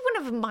 I know you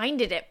wouldn't have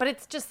minded it, but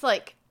it's just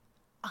like,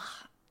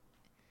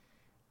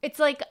 it's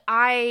like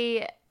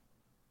I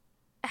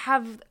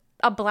have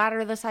a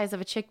bladder the size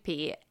of a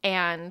chickpea,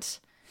 and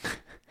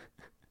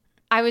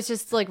I was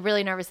just like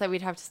really nervous that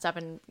we'd have to stop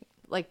and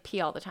like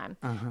pee all the time.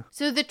 Uh-huh.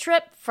 So the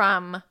trip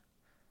from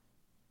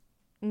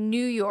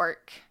New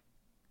York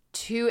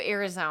to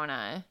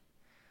Arizona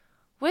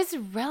was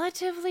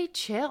relatively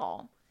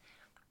chill.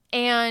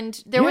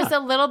 And there was a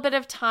little bit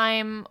of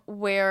time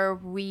where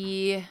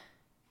we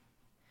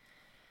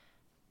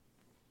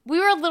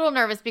were a little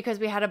nervous because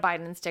we had a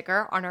Biden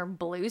sticker on our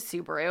blue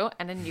Subaru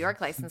and a New York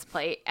license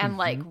plate. And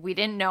like, we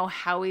didn't know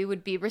how we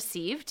would be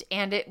received.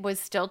 And it was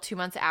still 2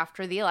 months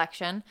after the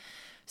election.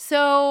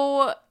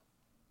 So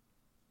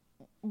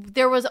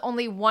there was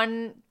only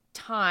one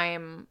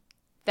time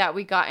that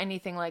we got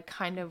anything like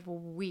kind of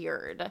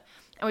weird.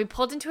 And we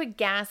pulled into a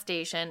gas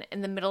station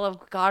in the middle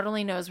of God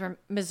only knows where,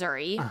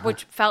 Missouri,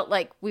 which felt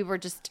like we were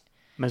just...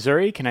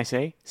 Missouri, can I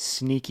say?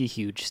 Sneaky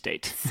huge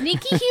state.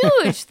 Sneaky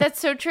huge. That's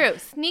so true.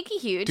 Sneaky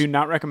huge. Do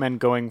not recommend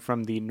going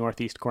from the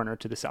northeast corner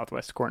to the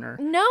southwest corner.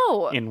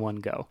 No. In one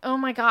go. Oh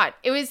my God.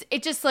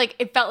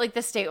 It felt like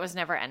the state was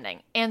never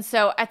ending. And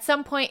so at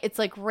some point it's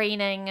like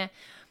raining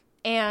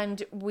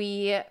and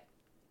we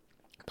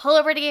pull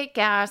over to get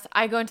gas.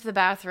 I go into the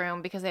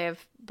bathroom because I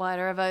have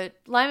bladder of a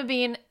lima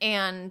bean,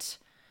 and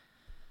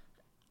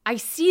I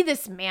see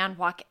this man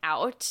walk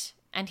out,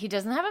 and he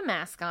doesn't have a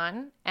mask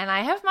on, and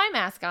I have my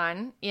mask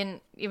on, even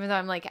though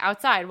I'm like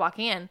outside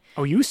walking in.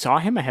 Oh, you saw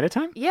him ahead of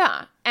time?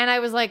 Yeah. And I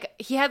was like,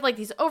 he had like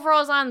these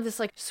overalls on, this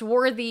like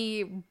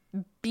swarthy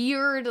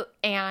beard,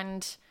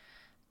 and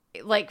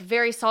like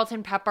very salt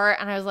and pepper.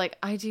 And I was like,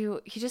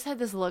 he just had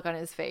this look on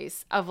his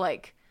face of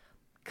like,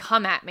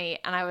 come at me.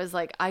 And I was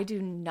like, I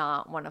do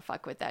not want to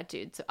fuck with that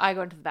dude. So I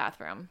go into the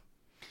bathroom.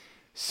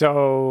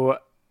 So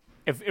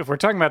if we're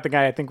talking about the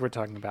guy I think we're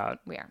talking about.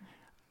 We are.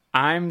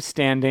 I'm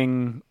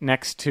standing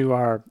next to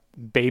our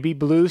baby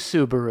blue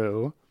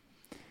Subaru.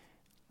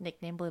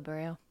 Nickname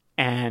Blueberry.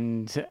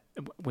 And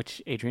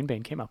which Adrian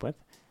Bain came up with.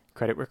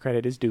 Credit where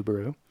credit is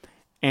due.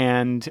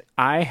 And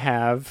I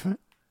have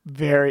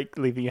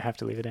you have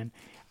to leave it in.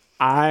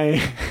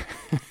 I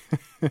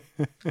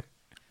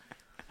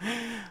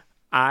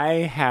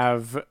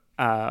have,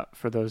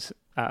 for those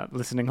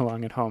listening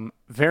along at home,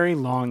 very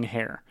long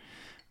hair.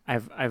 I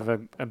have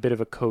a bit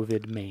of a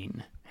COVID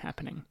mane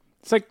happening.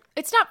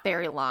 It's not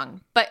very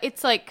long, but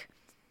it's like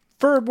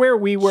for where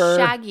we were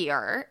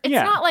shaggier. It's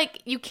not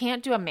like you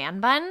can't do a man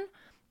bun,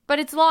 but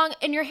it's long,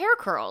 and your hair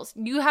curls.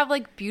 You have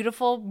like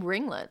beautiful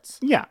ringlets.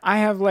 Yeah, I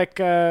have like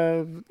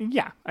I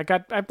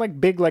have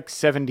like big like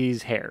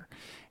 70s hair,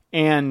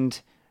 and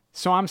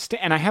so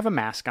and I have a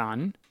mask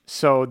on,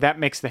 so that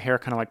makes the hair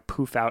kind of like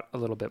poof out a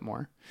little bit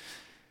more.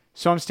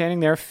 So I'm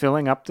standing there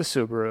filling up the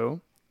Subaru,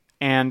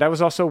 and I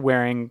was also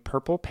wearing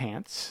purple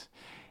pants,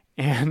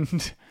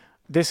 and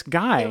this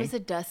guy... It was a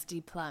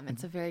dusty plum.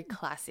 It's a very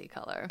classy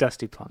color.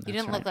 Dusty plum, that's You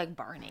didn't right. look like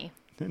Barney.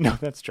 No,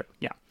 that's true,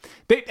 yeah.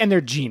 And they're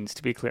jeans,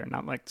 to be clear,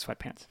 not like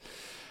sweatpants.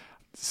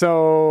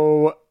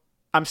 So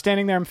I'm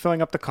standing there, I'm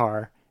filling up the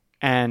car,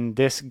 and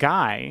this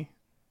guy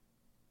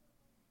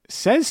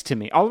says to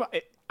me...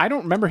 I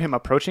don't remember him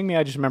approaching me,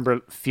 I just remember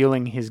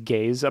feeling his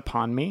gaze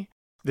upon me.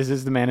 This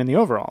is the man in the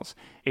overalls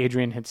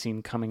Adrian had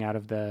seen coming out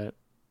of the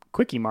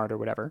Quickie Mart or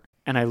whatever.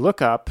 And I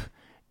look up,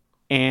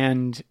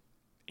 and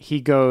he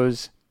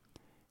goes...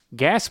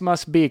 Gas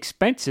must be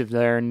expensive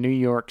there in New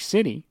York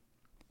City.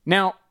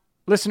 Now,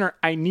 listener,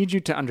 I need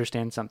you to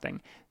understand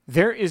something.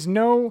 There is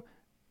no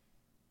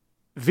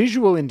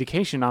visual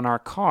indication on our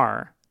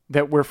car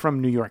that we're from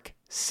New York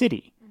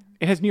City.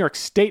 It has New York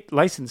State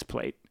license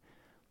plate.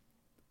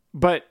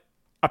 But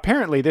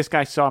apparently this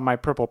guy saw my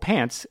purple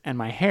pants and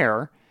my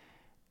hair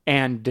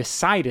and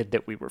decided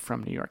that we were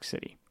from New York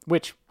City,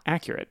 which,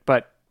 accurate.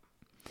 But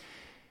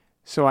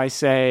so I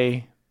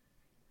say...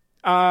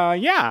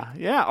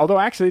 Yeah. Although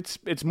actually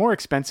it's more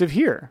expensive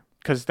here,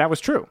 because that was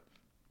true.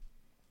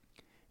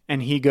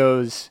 And he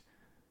goes,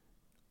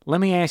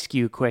 let me ask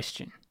you a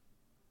question.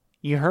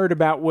 You heard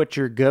about what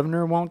your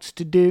governor wants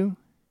to do?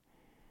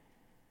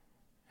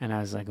 And I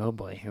was like, oh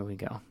boy, here we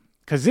go.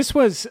 Because this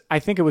was, I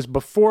think it was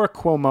before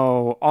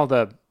Cuomo, all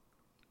the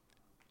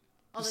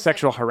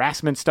sexual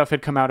harassment stuff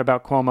had come out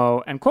about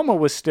Cuomo, and Cuomo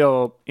was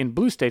still in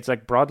blue states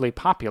like broadly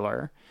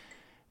popular.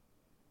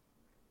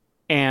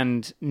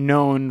 and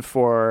known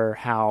for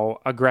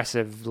how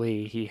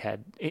aggressively he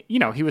had,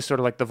 he was sort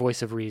of like the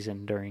voice of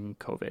reason during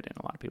COVID in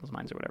a lot of people's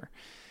minds or whatever.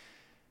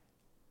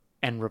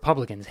 And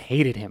Republicans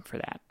hated him for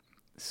that.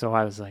 So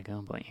I was like,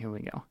 oh boy, here we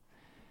go.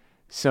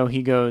 So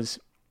he goes,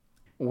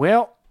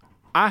 well,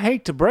 I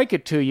hate to break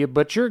it to you,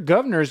 but your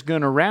governor's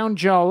going to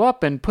round y'all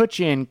up and put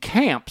you in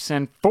camps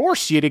and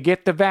force you to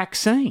get the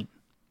vaccine.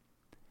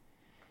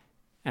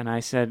 And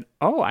I said,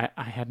 oh, I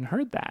hadn't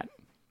heard that.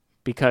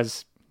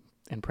 Because,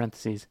 in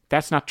parentheses,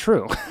 that's not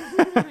true.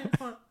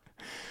 But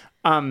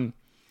I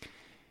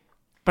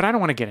don't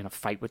want to get in a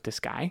fight with this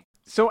guy.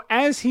 So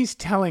as he's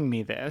telling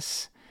me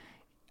this,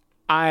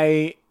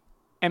 I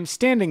am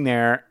standing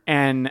there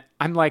and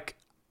I'm like,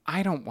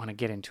 I don't want to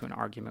get into an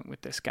argument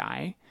with this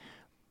guy.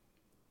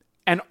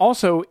 And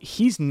also,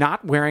 he's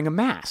not wearing a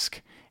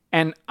mask.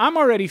 And I'm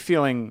already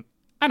feeling,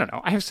 I don't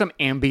know, I have some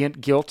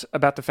ambient guilt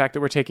about the fact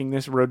that we're taking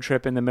this road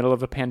trip in the middle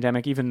of a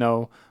pandemic, even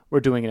though we're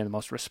doing it in the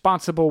most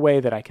responsible way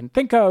that I can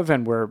think of,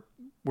 and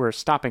we're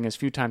stopping as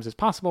few times as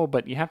possible,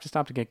 but you have to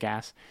stop to get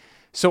gas.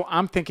 So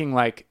I'm thinking,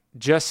 like,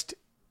 just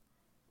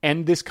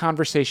end this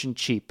conversation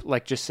cheap.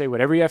 Like, just say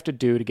whatever you have to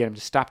do to get him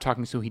to stop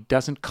talking so he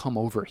doesn't come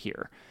over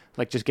here.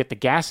 Like, just get the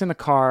gas in the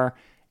car,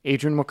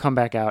 Adrian will come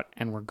back out,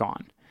 and we're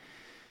gone.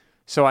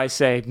 So I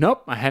say,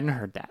 nope, I hadn't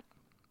heard that.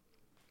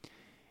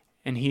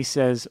 And he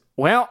says,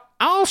 well,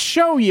 I'll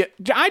show you.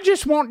 I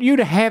just want you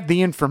to have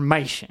the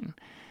information.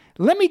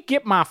 Let me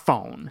get my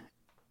phone.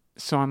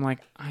 So I'm like,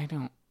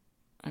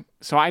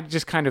 So I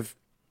just kind of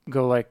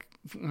go like,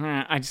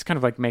 I just kind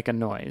of like make a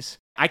noise.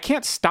 I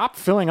can't stop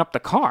filling up the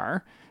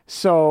car.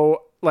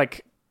 So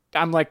like,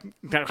 I'm like,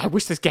 I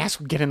wish this gas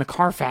would get in the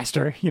car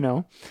faster,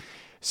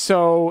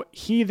 So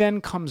he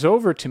then comes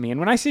over to me. And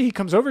when I say he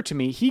comes over to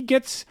me, he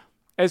gets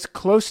as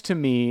close to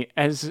me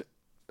as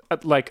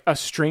like a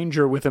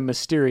stranger with a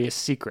mysterious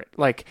secret.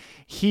 Like,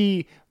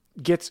 he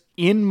gets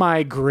in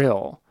my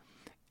grill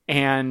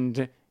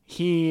and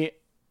he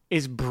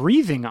is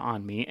breathing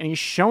on me and he's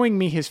showing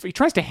me he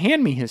tries to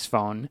hand me his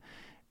phone,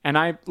 and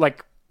I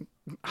like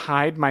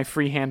hide my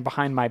free hand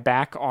behind my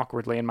back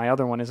awkwardly, and my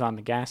other one is on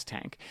the gas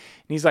tank.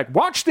 And he's like,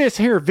 watch this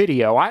here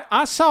video.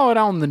 I saw it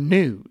on the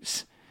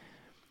news.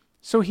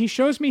 So he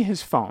shows me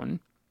his phone,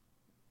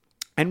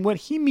 and what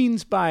he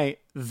means by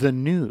the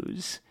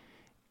news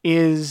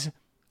is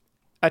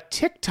a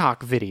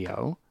TikTok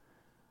video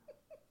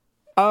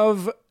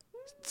of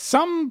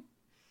some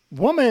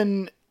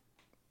woman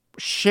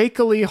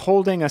shakily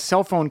holding a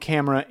cell phone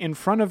camera in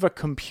front of a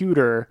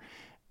computer,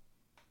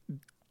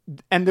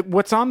 and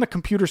what's on the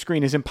computer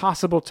screen is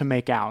impossible to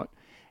make out,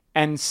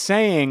 and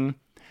saying,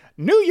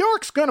 New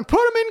York's gonna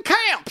put them in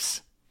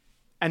camps!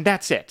 And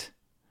that's it.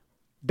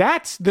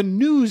 That's the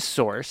news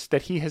source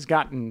that he has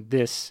gotten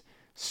this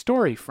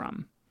story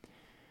from.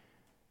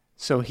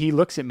 So he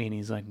looks at me and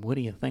he's like, what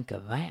do you think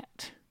of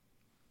that?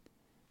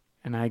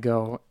 And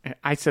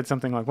I said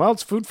something like, well,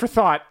 it's food for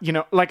thought.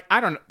 Like,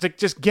 I don't know. It's like,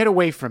 just get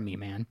away from me,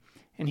 man.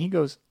 And he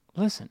goes,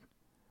 listen,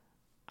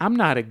 I'm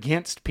not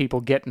against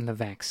people getting the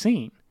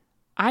vaccine.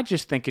 I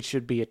just think it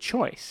should be a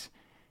choice.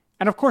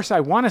 And of course,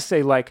 I want to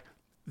say, like,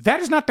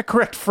 that is not the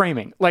correct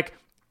framing. Like,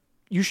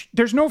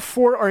 there's no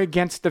for or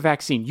against the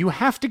vaccine. You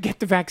have to get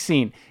the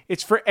vaccine.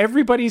 It's for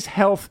everybody's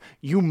health,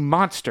 you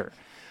monster.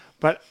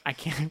 But I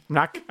can't,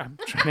 I'm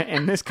trying to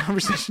end this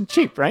conversation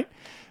cheap, right?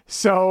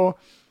 So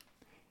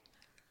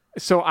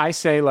I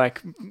say,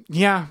 like,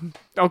 yeah,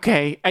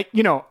 okay.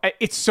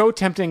 It's so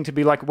tempting to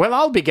be like, well,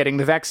 I'll be getting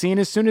the vaccine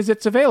as soon as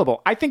it's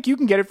available. I think you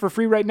can get it for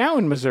free right now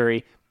in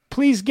Missouri.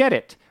 Please get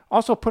it.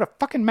 Also, put a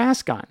fucking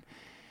mask on.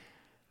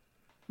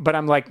 But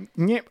I'm like,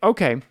 yeah,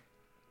 okay.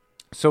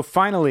 So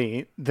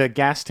finally, the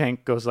gas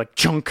tank goes like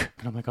chunk.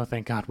 And I'm like, oh,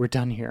 thank God, we're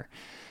done here.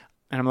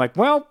 And I'm like,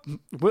 well,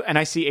 and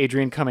I see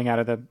Adrian coming out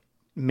of the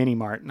mini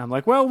mart. And I'm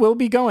like, well, we'll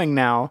be going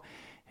now.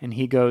 And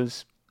he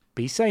goes,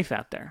 be safe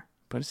out there.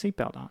 Put a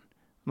seatbelt on.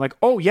 I'm like,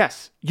 oh,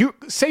 yes.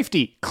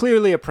 Safety,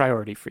 clearly a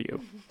priority for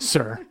you,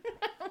 sir.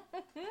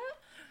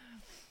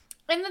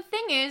 And the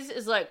thing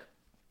is like,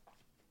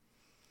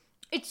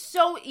 it's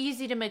so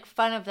easy to make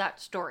fun of that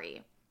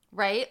story,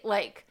 right?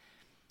 Like,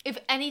 if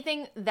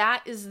anything,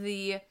 that is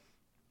the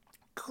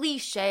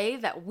cliche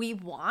that we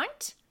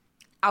want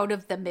out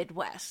of the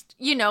Midwest.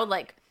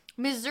 Like,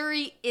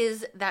 Missouri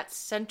is that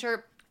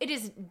center. It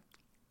is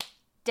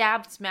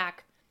dab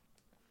smack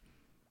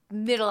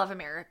middle of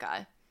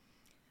America.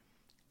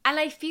 And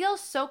I feel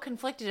so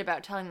conflicted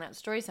about telling that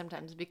story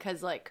sometimes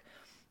because, like,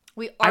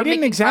 we are I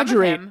didn't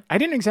exaggerate. I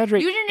didn't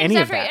exaggerate. You didn't any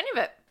exaggerate of any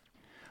of it.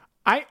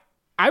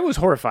 I was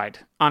horrified,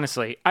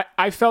 honestly.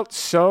 I felt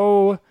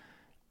so.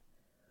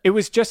 It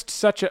was just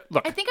such a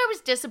look. I think I was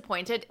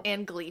disappointed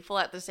and gleeful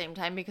at the same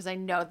time because I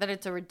know that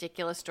it's a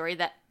ridiculous story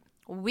that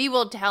we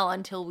will tell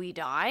until we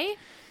die.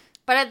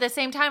 But at the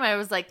same time, I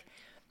was like,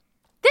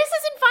 this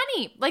isn't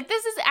funny. Like,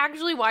 this is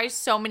actually why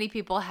so many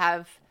people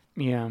have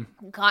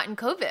gotten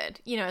COVID.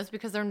 It's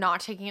because they're not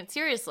taking it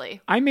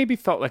seriously. I maybe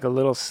felt like a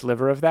little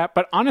sliver of that.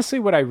 But honestly,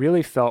 what I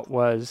really felt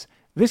was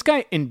this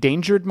guy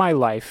endangered my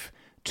life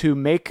to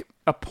make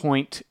a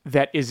point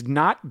that is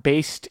not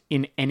based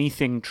in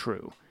anything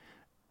true.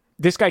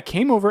 This guy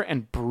came over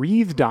and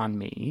breathed on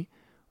me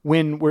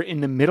when we're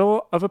in the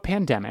middle of a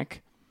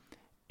pandemic,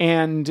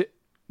 and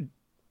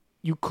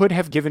you could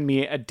have given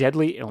me a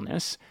deadly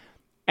illness,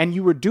 and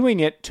you were doing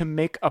it to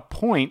make a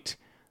point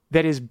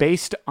that is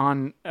based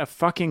on a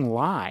fucking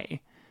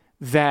lie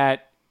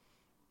that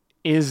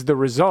is the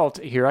result,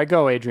 here I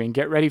go, Adrian,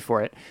 get ready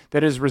for it,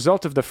 that is a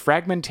result of the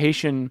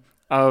fragmentation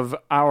of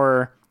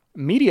our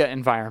media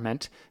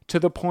environment to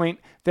the point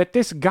that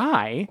this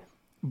guy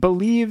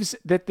believes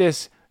that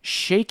this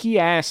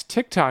shaky-ass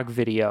TikTok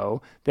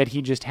video that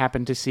he just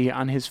happened to see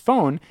on his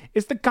phone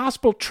is the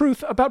gospel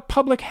truth about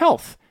public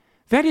health.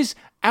 That is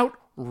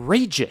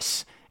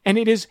outrageous, and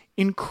it is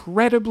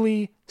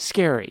incredibly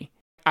scary.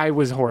 I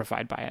was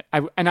horrified by it,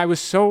 and I was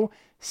so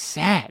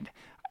sad.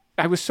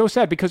 I was so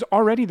sad because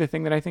already the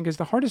thing that I think is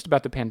the hardest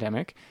about the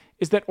pandemic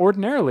is that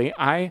ordinarily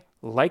I,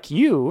 like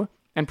you,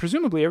 and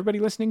presumably everybody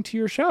listening to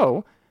your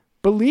show,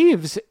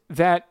 believes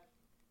that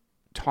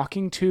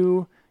talking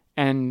to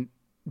and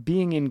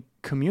being in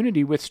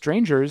community with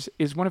strangers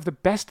is one of the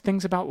best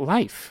things about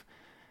life.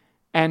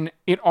 And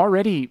it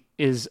already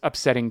is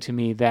upsetting to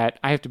me that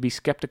I have to be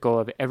skeptical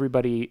of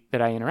everybody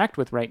that I interact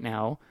with right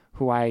now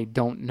who I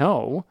don't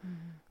know,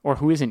 or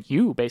who isn't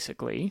you,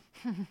 basically,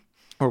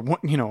 or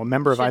a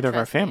member of either of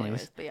our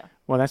families. Yeah.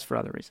 Well, that's for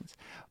other reasons.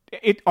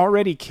 It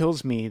already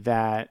kills me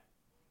that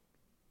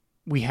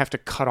we have to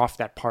cut off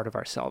that part of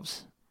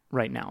ourselves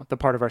right now, the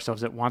part of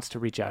ourselves that wants to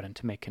reach out and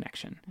to make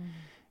connection.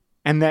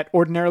 And that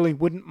ordinarily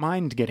wouldn't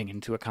mind getting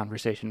into a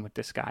conversation with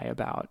this guy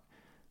about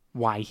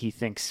why he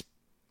thinks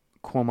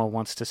Cuomo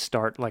wants to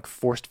start like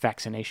forced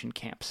vaccination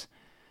camps.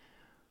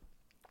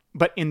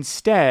 But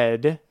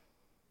instead,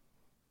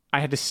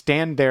 I had to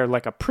stand there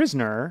like a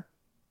prisoner.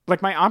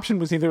 Like my option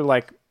was either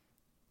like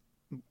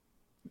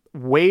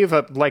wave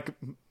a like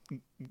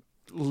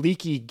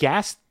leaky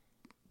gas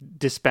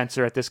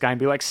dispenser at this guy and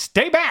be like,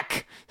 stay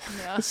back!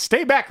 Yeah.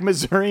 Stay back,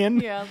 Missourian!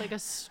 Yeah, like a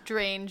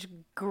strange,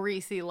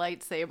 greasy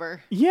lightsaber.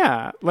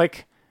 Yeah,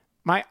 like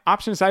my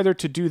option is either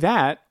to do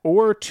that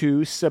or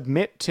to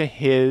submit to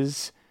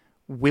his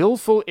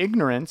willful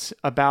ignorance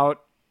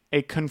about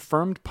a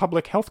confirmed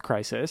public health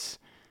crisis.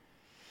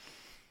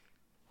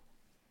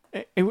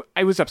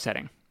 It was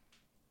upsetting.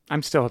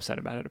 I'm still upset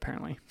about it,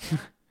 apparently.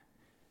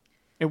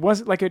 It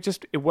wasn't like it was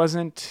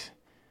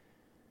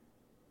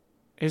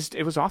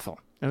awful.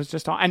 It was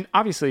just, and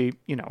obviously,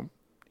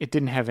 it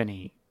didn't have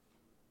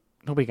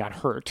nobody got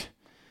hurt,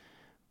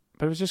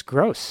 but it was just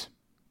gross.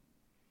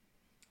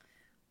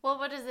 Well,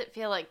 what does it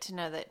feel like to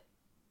know that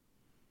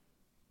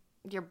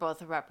you're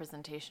both a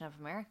representation of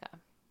America?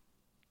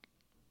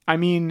 I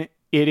mean,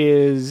 it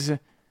is,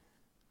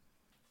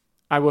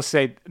 I will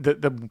say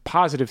the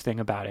positive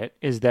thing about it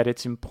is that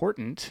it's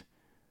important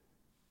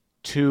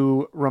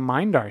to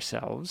remind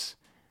ourselves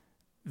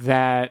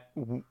that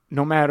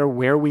no matter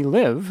where we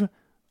live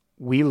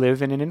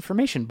in an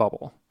information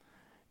bubble.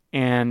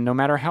 And no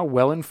matter how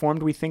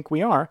well-informed we think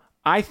we are,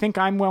 I think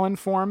I'm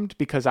well-informed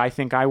because I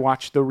think I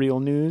watch the real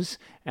news,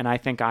 and I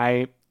think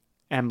I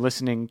am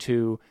listening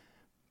to,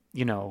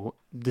 the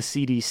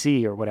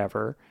CDC or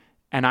whatever,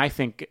 and I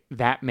think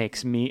that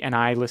makes me, and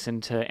I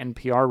listen to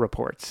NPR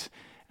reports,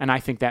 and I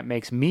think that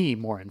makes me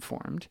more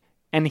informed.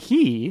 And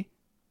he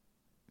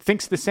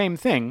thinks the same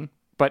thing,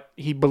 but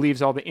he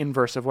believes all the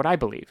inverse of what I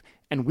believe.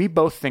 And we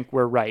both think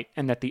we're right,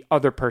 and that the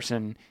other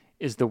person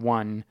is the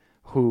one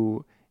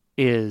who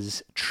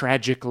is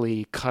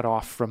tragically cut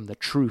off from the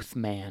truth,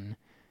 man.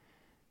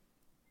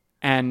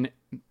 And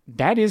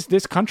that is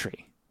this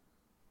country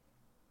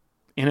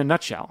in a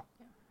nutshell.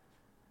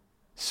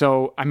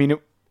 So, I mean,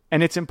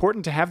 and it's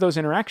important to have those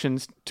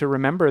interactions to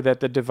remember that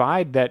the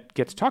divide that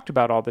gets talked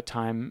about all the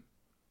time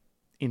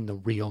in the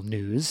real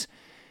news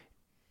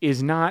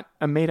is not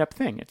a made-up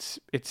thing.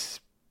 It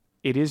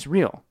is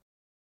real.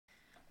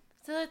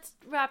 So let's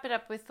wrap it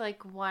up with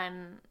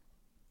one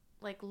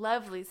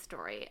lovely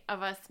story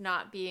of us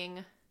not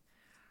being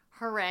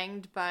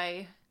harangued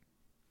by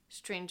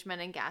strange men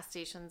in gas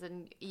stations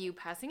and you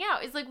passing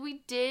out. It's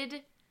we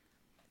did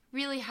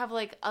really have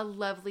a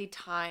lovely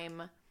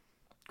time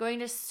going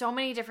to so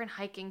many different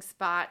hiking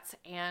spots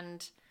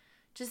and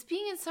just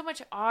being in so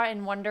much awe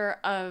and wonder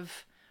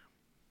of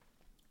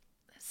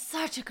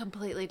such a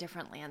completely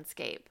different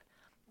landscape.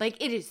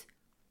 It is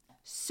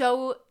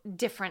so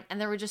different.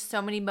 And there were just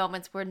so many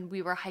moments when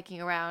we were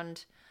hiking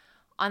around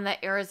on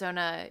the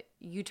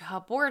Arizona-Utah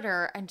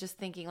border and just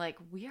thinking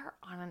we are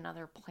on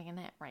another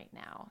planet right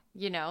now.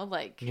 Yeah,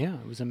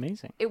 it was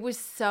amazing. It was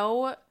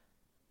so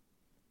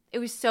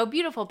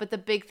beautiful. But the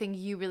big thing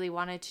you really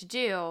wanted to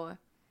do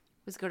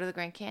was go to the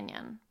Grand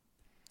Canyon.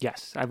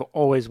 Yes, I've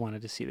always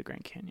wanted to see the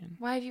Grand Canyon.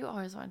 Why have you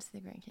always wanted to see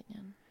the Grand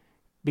Canyon?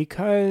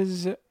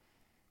 Because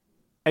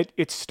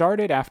it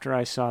started after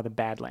I saw the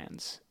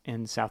Badlands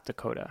in South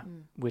Dakota,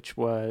 which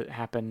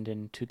happened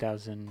in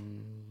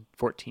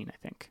 2014, I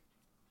think.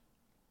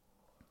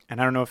 And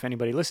I don't know if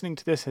anybody listening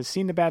to this has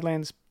seen the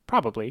Badlands,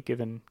 probably,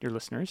 given your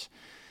listeners.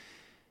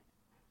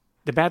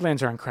 the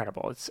Badlands are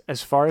incredible. It's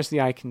as far as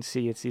the eye can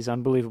see. It's these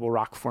unbelievable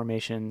rock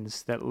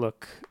formations that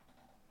look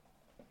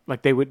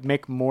like they would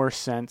make more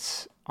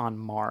sense on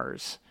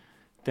Mars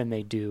than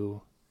they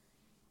do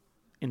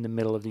in the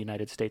middle of the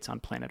United States on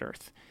planet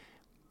Earth.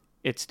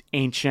 It's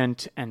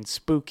ancient and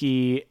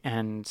spooky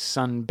and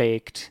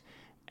sun-baked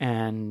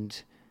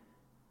and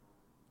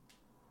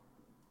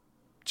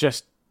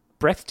just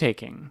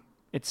breathtaking.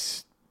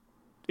 It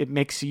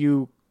makes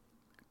you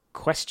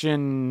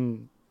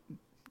question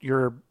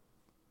your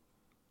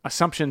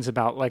assumptions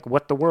about like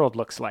what the world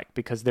looks like,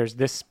 because there's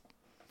this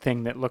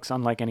thing that looks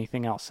unlike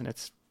anything else, and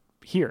it's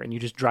here, and you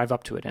just drive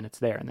up to it and it's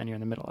there, and then you're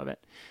in the middle of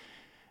it.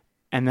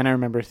 And then I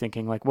remember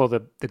thinking like, well,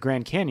 the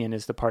Grand Canyon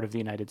is the part of the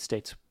United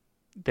States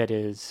that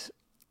is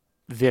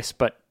this,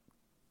 but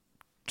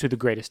to the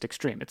greatest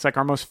extreme. It's like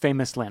our most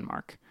famous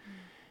landmark.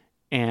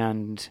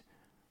 And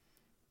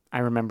I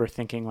remember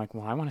thinking like,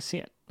 well, I want to see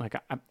it. Like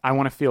I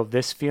want to feel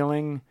this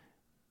feeling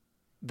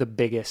the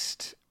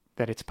biggest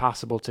that it's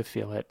possible to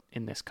feel it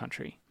in this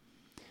country.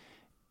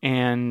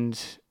 And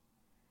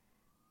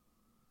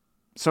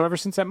so ever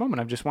since that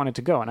moment, I've just wanted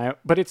to go.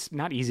 But it's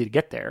not easy to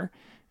get there.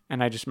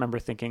 And I just remember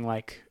thinking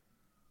like,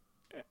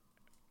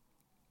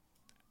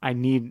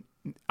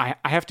 I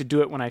have to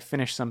do it when I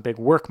finish some big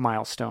work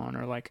milestone,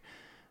 or like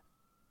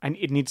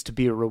it needs to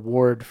be a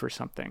reward for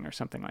something or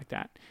something like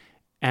that.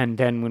 And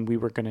then when we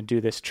were going to do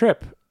this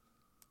trip,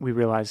 we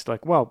realized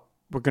like, well,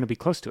 we're going to be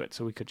close to it,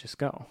 so we could just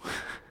go.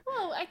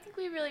 Well, I think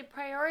we really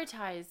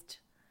prioritized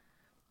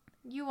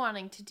you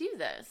wanting to do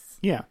this.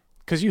 Yeah,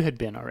 because you had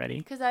been already.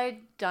 Because I had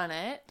done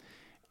it.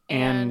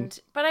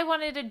 But I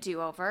wanted a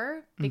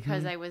do-over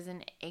because I was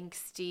an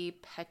angsty,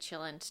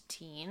 petulant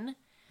teen.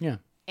 Yeah.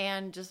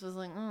 And just was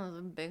like, oh, it's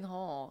a big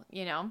hole,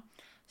 you know?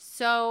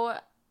 So,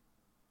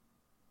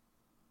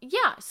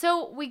 yeah.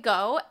 So we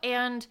go,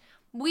 and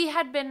we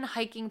had been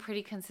hiking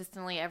pretty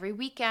consistently every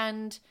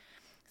weekend.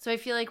 So I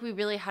feel like we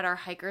really had our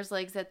hiker's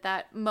legs at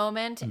that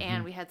moment,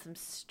 and we had some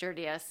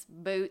sturdy-ass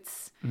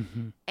boots.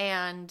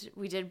 And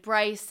we did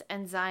Bryce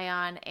and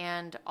Zion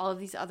and all of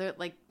these other,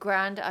 like,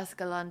 Grand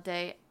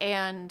Escalante,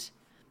 and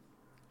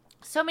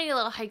so many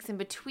little hikes in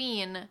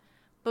between.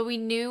 But we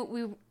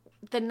knew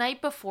the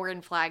night before in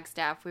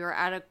Flagstaff, we were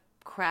at a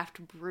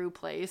craft brew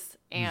place,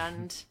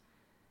 and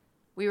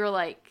we were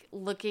like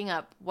looking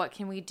up what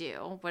can we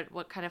do,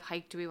 what kind of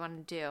hike do we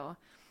want to do,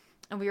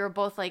 and we were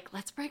both like,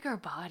 let's break our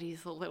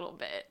bodies a little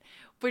bit,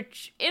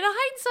 which in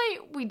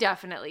hindsight we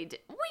definitely did.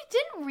 We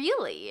didn't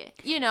really,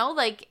 you know,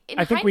 like in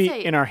I think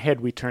hindsight, in our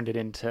head we turned it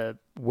into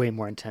way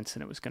more intense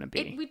than it was going to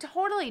be. we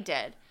totally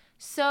did.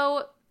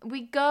 So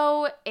we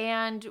go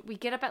and we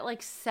get up at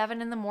like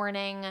 7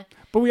 a.m.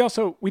 But we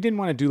didn't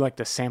want to do like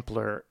the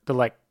sampler, the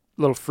like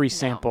little free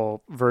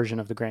sample version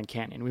of the Grand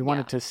Canyon. We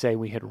wanted to say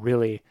we had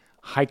really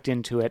hiked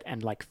into it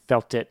and like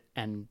felt it,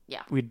 and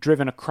we'd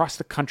driven across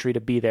the country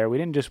to be there. We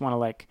didn't just want to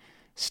like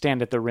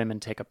stand at the rim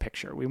and take a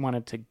picture. We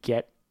wanted to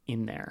get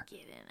in there.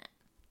 Get in it.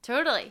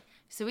 Totally.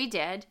 So we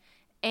did.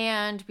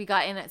 And we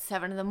got in at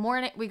 7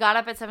 a.m. We got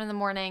up at 7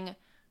 a.m,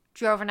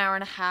 drove an hour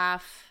and a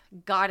half,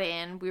 got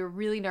in. We were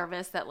really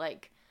nervous that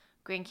like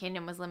Grand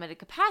Canyon was limited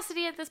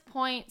capacity at this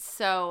point.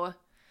 So,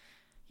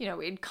 you know,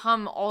 we'd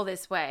come all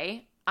this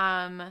way.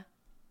 And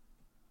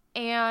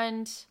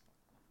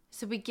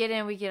so we get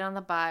in, we get on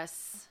the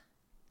bus,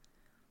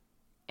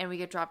 and we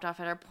get dropped off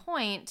at our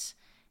point.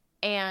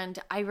 And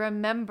I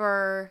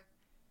remember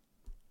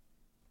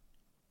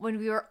when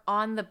we were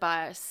on the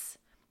bus,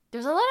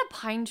 there's a lot of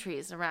pine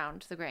trees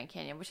around the Grand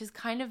Canyon, which is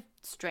kind of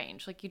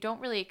strange. Like, you don't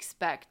really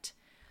expect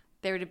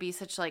there to be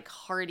such like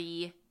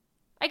hardy,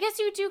 I guess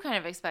you do kind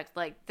of expect,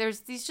 like,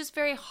 there's these just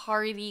very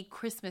hardy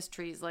Christmas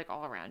trees, like,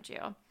 all around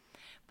you.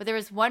 But there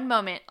was one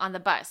moment on the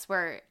bus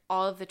where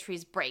all of the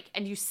trees break,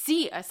 and you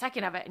see a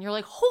second of it, and you're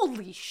like,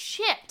 holy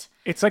shit.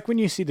 It's like when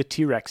you see the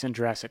T-Rex in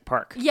Jurassic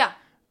Park. Yeah.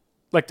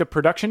 Like, the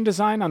production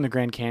design on the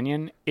Grand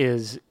Canyon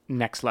is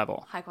next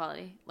level. High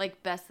quality.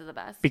 Like, best of the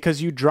best.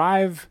 Because you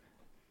drive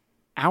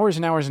hours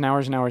and hours and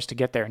hours and hours to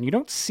get there, and you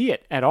don't see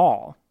it at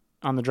all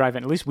on the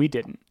drive-in. At least we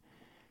didn't.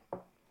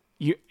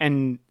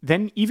 And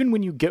then even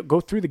when you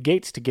go through the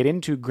gates to get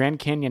into Grand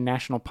Canyon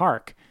National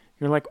Park,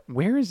 you're like,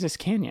 where is this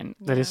canyon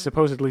that is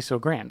supposedly so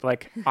grand?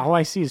 Like, all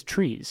I see is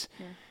trees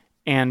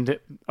and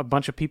a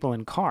bunch of people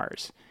in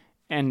cars.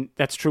 And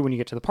that's true when you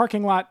get to the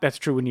parking lot. That's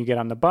true when you get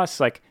on the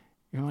bus. Like,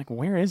 you're like,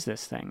 where is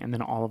this thing? And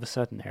then all of a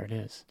sudden, there it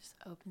is. Just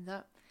opens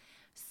up.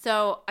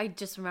 So I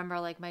just remember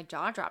like my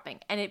jaw dropping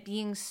and it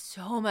being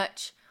so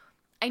much.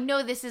 I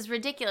know this is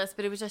ridiculous,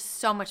 but it was just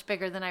so much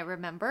bigger than I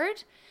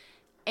remembered.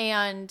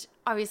 And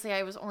obviously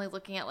I was only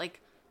looking at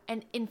like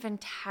an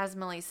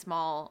infinitesimally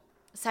small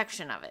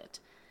section of it.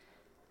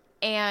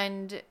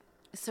 And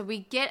so we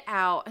get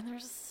out and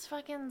there's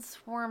fucking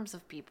swarms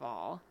of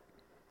people.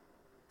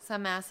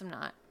 Some mass, some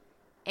not.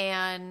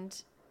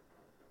 And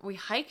we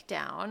hike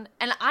down,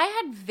 and I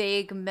had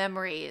vague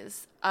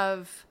memories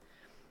of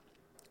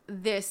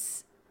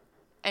this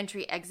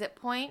entry exit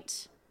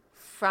point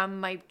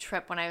from my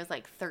trip when I was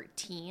like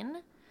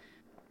 13.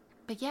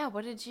 But yeah,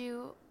 what did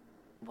you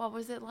what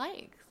was it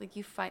like? Like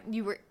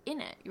you were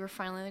in it. You were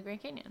finally in the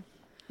Grand Canyon.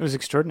 It was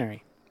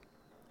extraordinary.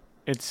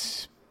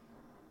 It's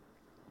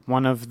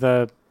one of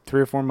the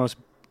 3 or 4 most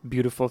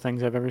beautiful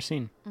things I've ever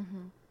seen.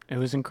 Mm-hmm. It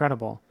was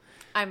incredible.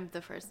 I'm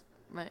the first,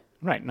 right?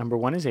 Right. Number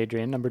 1 is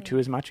Adrian. Number 2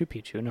 is Machu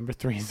Picchu. Number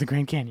 3 is the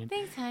Grand Canyon.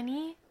 Thanks,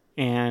 honey.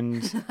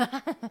 And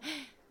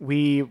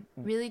we...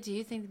 Really, do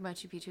you think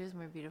Machu Picchu is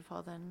more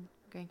beautiful than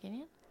Grand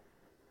Canyon?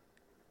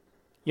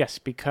 Yes,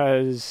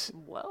 because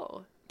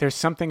Whoa. there's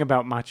something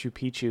about Machu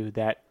Picchu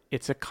that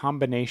it's a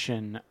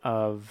combination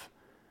of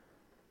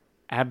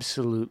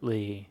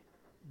absolutely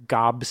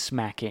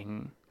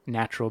gobsmacking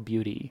natural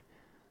beauty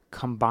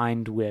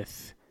combined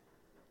with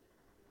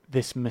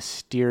this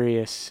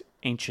mysterious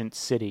ancient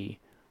city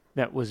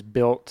that was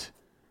built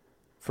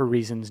for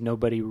reasons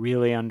nobody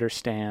really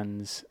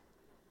understands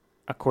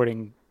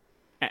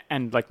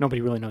and like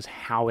nobody really knows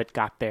how it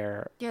got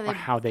there or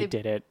how they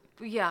did it.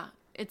 Yeah.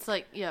 It's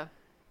like, yeah.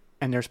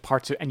 And there's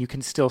parts of, and you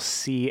can still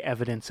see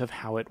evidence of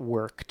how it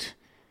worked.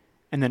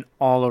 And then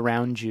all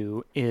around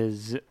you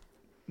is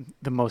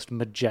the most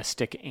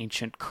majestic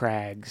ancient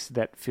crags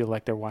that feel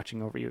like they're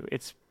watching over you.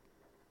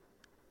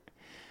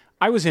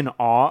 I was in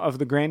awe of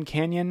the Grand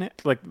Canyon.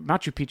 Like,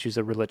 Machu Picchu is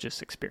a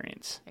religious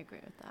experience. I agree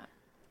with that.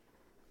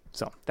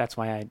 So that's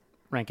why I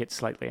rank it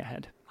slightly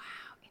ahead.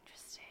 Wow,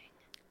 interesting.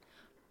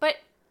 But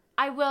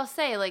I will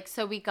say, like,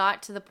 so we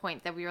got to the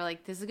point that we were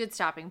like, this is a good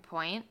stopping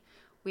point.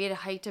 We had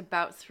hiked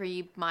about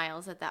 3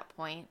 miles at that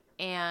point,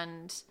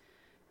 and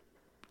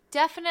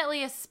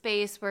definitely a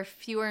space where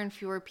fewer and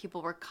fewer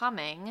people were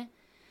coming.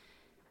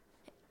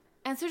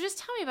 And so just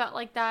tell me about,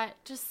 like,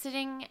 that, just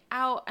sitting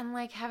out and,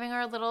 like, having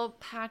our little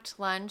packed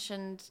lunch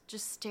and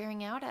just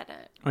staring out at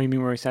it. Oh, you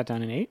mean where we sat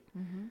down and ate?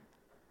 Mm-hmm.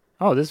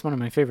 Oh, this is one of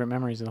my favorite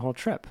memories of the whole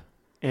trip,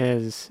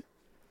 is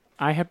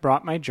I had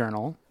brought my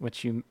journal,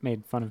 which you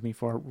made fun of me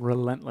for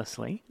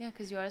relentlessly. Yeah,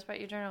 because you always brought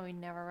your journal. We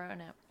never wrote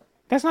in it.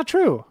 That's not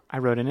true. I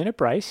wrote in it at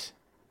Bryce.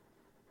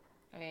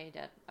 Okay, you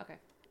did. Okay.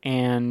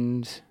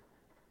 And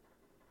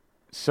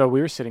so we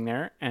were sitting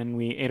there, and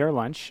we ate our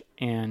lunch,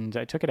 and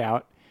I took it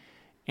out,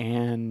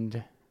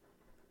 and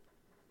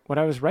what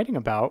I was writing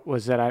about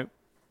was that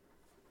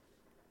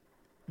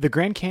the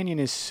Grand Canyon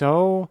is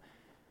so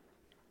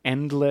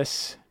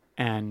endless,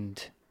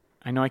 and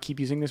I know I keep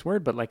using this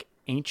word, but like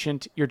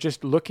ancient. You're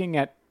just looking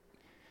at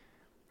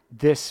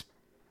this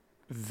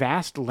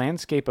vast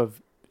landscape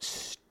of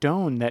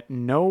stone that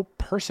no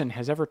person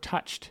has ever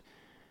touched.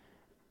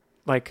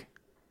 Like,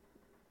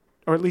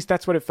 or at least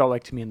that's what it felt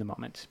like to me in the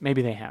moment.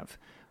 Maybe they have.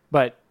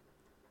 But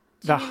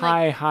the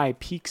high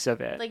peaks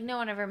of it. Like no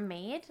one ever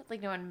made?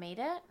 Like no one made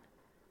it?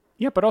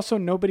 Yeah, but also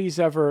nobody's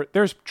ever...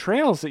 There's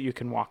trails that you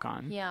can walk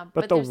on. Yeah.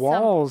 But the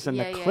walls and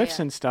the cliffs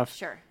and stuff,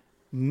 sure.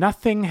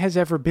 Nothing has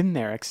ever been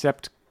there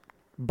except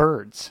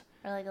birds.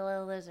 Or like a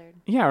little lizard.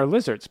 Yeah, or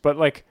lizards. But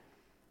like,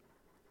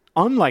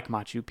 unlike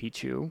Machu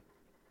Picchu,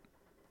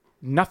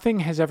 nothing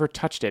has ever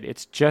touched it.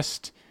 It's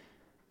just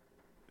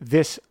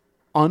this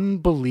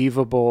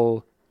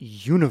unbelievable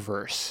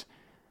universe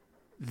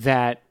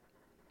that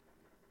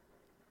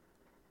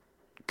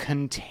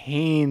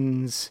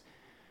contains,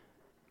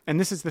 and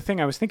this is the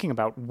thing I was thinking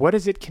about, what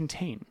does it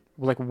contain?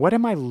 Like, what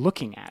am I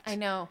looking at? I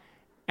know.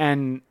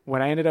 And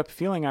what I ended up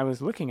feeling I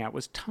was looking at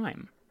was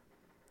time.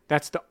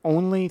 That's the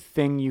only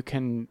thing you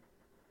can,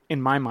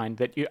 in my mind,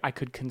 that I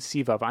could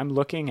conceive of. I'm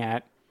looking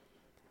at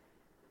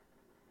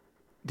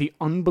the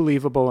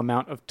unbelievable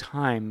amount of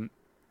time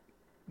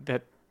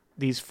that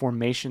these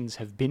formations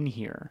have been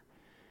here,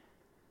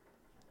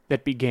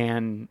 that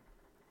began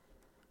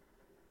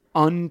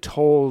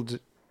untold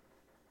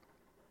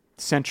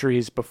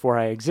centuries before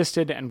I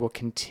existed and will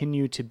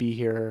continue to be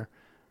here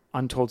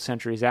untold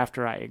centuries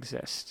after I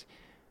exist.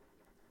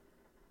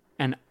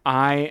 And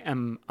I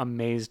am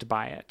amazed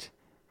by it.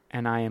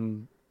 And I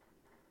am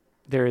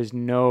of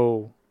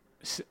no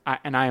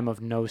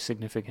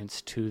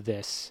significance to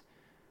this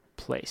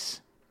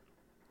place.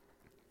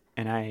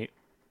 And I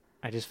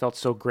just felt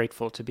so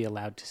grateful to be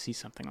allowed to see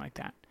something like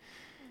that.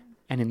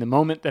 And in the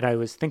moment that I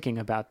was thinking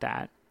about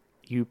that,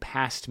 you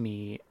passed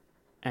me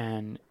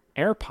an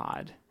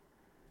AirPod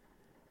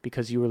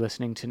because you were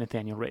listening to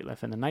Nathaniel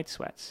Rateliff and the Night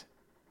Sweats.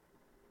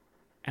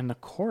 And the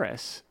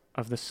chorus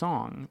of the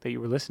song that you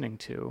were listening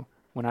to,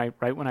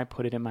 right when I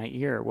put it in my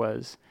ear,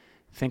 was,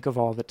 think of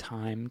all the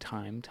time. That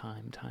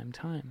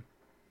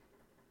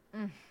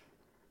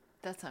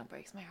song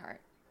breaks my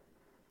heart.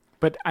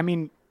 But, I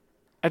mean,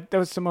 that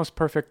was the most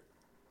perfect,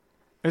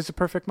 it was a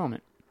perfect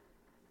moment.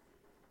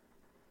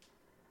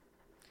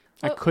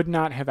 Well, I could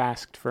not have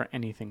asked for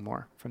anything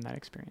more from that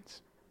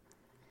experience.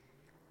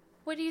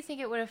 What do you think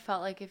it would have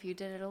felt like if you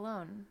did it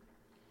alone?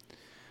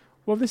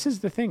 Well, this is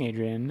the thing,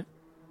 Adrian.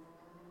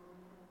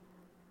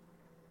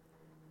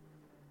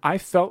 I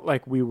felt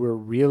like we were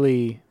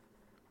really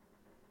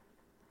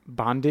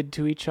bonded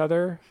to each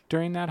other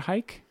during that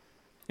hike,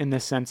 in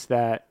the sense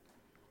that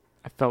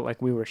I felt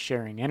like we were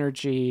sharing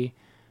energy.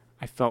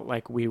 I felt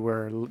like we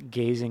were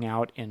gazing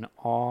out in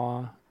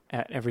awe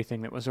at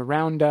everything that was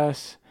around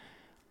us.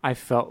 I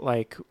felt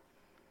like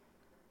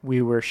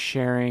We were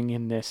sharing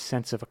in this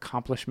sense of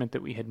accomplishment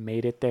that we had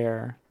made it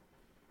there.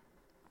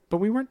 But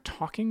we weren't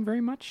talking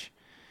very much.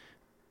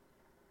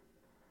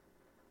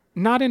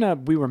 Not in a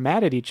we were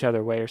mad at each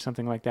other way or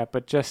something like that,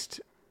 but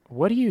just,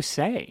 what do you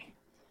say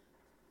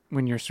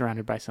when you're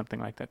surrounded by something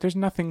like that? There's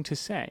nothing to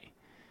say.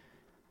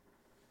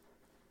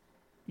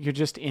 You're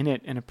just in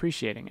it and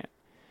appreciating it.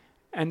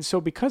 And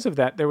so because of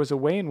that, there was a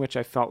way in which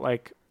I felt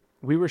like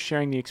we were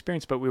sharing the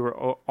experience, but we were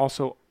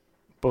also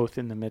both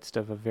in the midst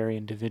of a very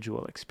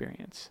individual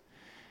experience.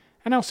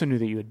 And I also knew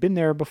that you had been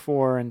there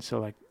before, and so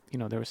like, you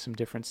know, there was some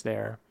difference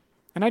there.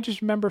 And I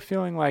just remember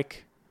feeling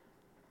like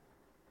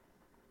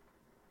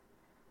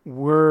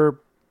we're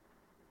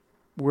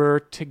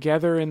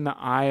together in the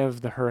eye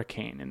of the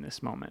hurricane in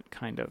this moment,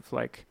 kind of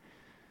like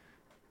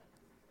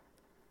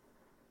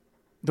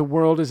the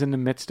world is in the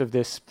midst of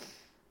this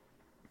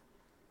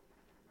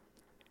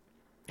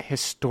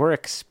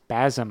historic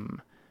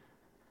spasm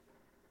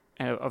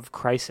of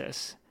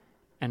crisis,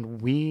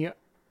 and we,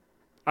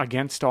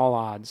 against all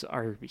odds,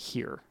 are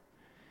here.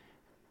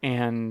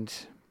 And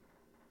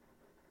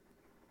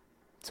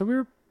so we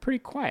were pretty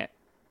quiet,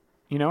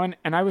 you know,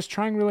 and I was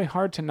trying really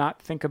hard to not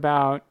think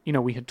about, you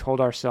know, we had told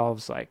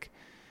ourselves, like,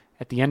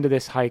 at the end of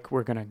this hike,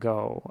 we're going to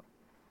go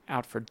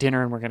out for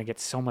dinner and we're going to get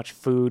so much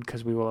food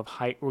because we will have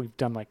hiked, we've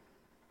done like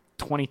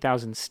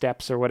 20,000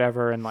 steps or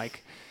whatever, and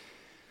like,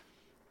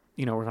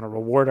 you know, we're going to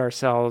reward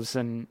ourselves.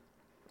 And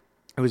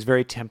it was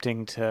very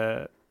tempting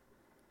to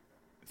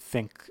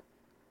think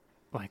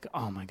like,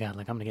 oh my God,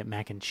 like I'm going to get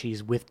mac and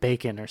cheese with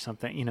bacon or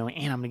something, you know,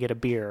 and I'm going to get a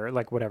beer or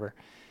like whatever.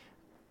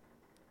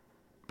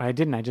 But I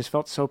didn't. I just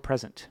felt so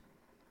present.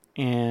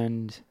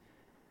 And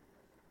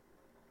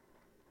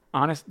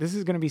honest, this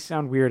is going to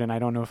sound weird, and I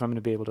don't know if I'm going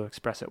to be able to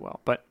express it well,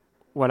 but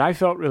what I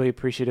felt really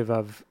appreciative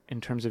of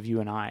in terms of you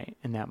and I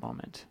in that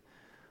moment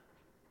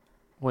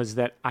was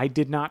that I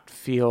did not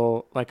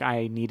feel like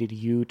I needed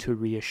you to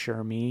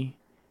reassure me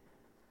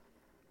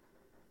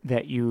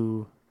that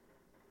you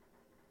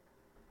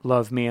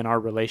love me and our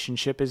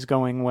relationship is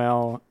going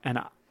well. And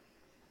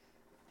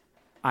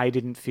I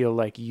didn't feel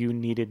like you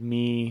needed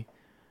me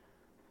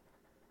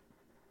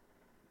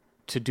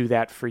to do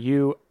that for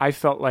you. I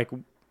felt like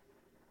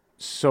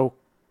so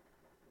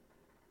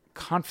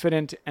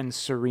confident and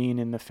serene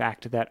in the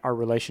fact that our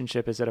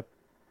relationship is at a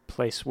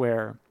place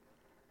where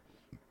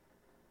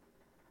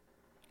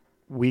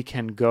we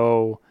can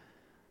go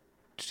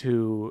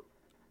to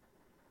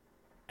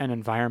an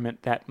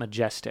environment that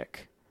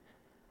majestic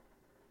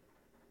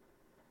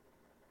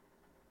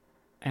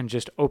and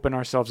just open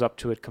ourselves up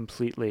to it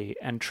completely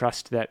and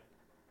trust that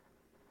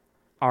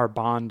our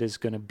bond is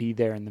going to be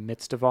there in the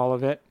midst of all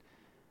of it,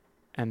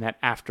 and that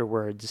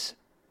afterwards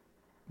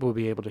we'll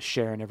be able to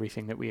share in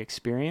everything that we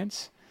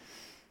experience,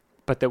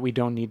 but that we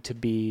don't need to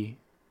be,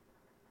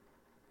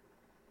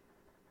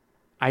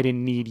 I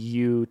didn't need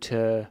you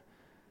to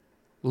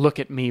look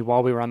at me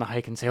while we were on the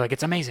hike and say like,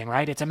 it's amazing,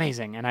 right? It's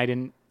amazing.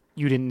 And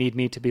you didn't need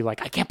me to be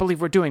like, I can't believe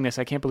we're doing this.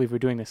 I can't believe we're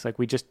doing this. Like,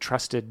 we just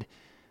trusted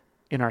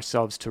in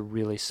ourselves to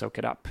really soak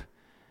it up.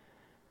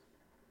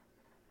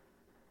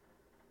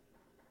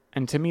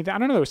 And to me, I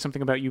don't know, there was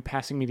something about you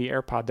passing me the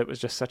AirPod that was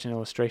just such an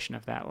illustration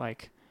of that.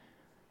 Like,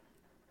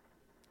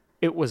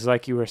 it was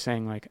like you were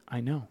saying like, I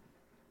know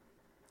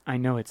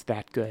it's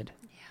that good.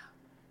 Yeah.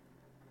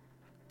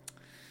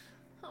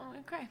 Oh,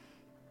 okay.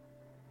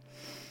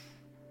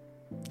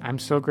 I'm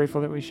so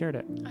grateful that we shared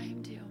it. I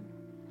am too.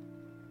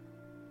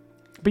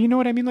 But you know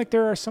what I mean? Like,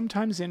 there are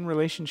sometimes in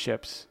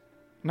relationships,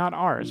 not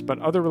ours, but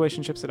other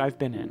relationships that I've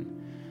been in,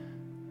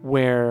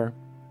 where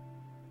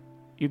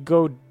you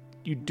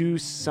do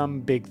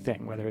some big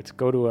thing, whether it's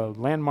go to a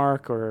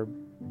landmark or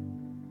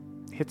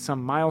hit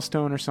some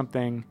milestone or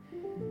something,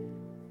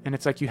 and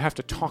it's like you have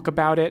to talk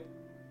about it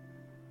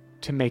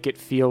to make it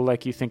feel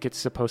like you think it's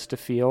supposed to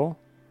feel.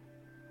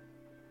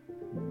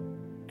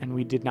 And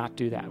we did not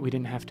do that. We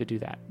didn't have to do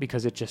that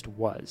because it just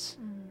was.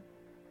 Mm.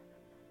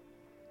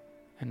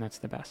 And that's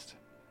the best.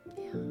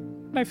 Yeah.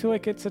 And I feel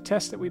like it's a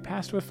test that we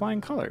passed with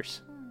flying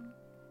colors.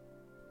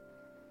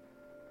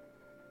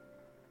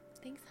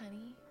 Thanks,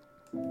 honey.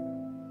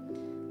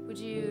 Would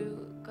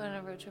you go on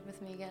a road trip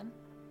with me again?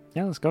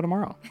 Yeah, let's go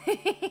tomorrow. Where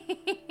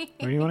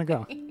do you want to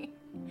go?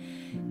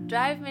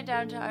 Drive me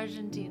down to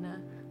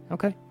Argentina.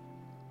 Okay.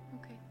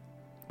 Okay.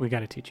 We got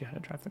to teach you how to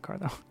drive the car,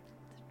 though.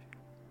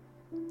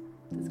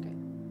 That's great.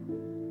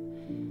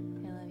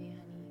 I love you, honey.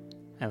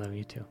 I love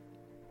you, too.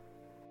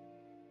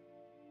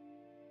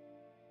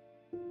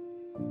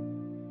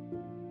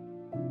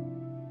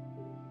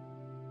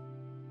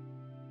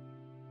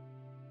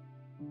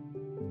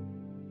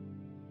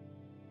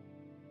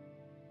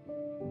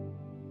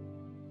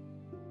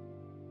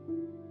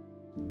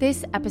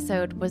 This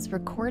episode was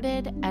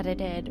recorded,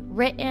 edited,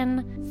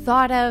 written,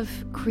 thought of,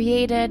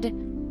 created,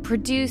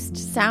 produced,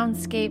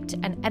 soundscaped,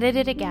 and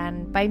edited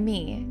again by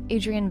me,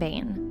 Adrienne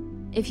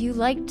Bain. If you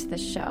liked the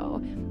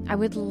show, I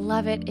would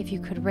love it if you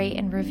could rate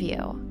and review.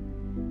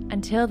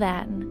 Until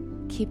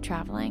then, keep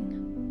traveling.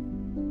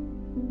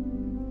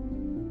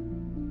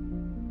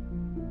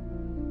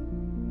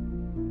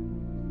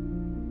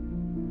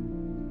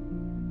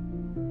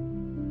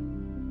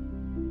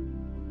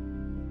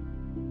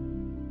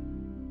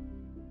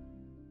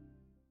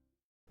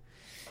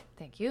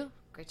 you.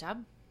 Great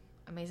job.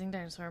 Amazing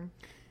dinosaur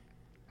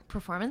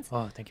performance.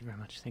 Oh, thank you very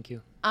much. Thank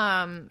you.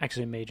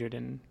 Actually majored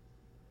in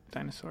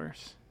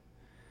dinosaurs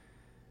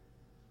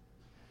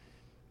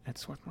at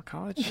Swarthmore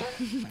College.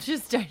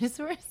 Just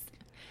dinosaurs?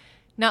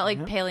 Not like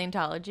Yep.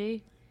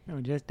 paleontology? No,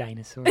 just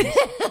dinosaurs.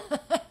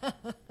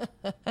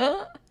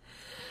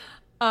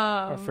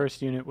 Our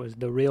first unit was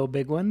the real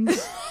big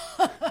ones.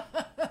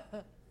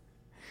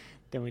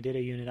 Then we did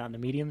a unit on the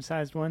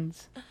medium-sized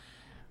ones.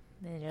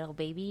 The little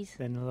babies.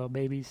 Then the little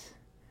babies.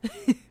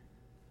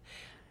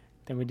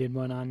 Then we did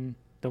one on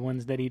the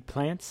ones that eat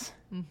plants.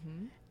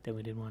 Mm-hmm. Then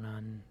we did one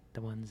on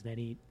the ones that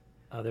eat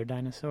other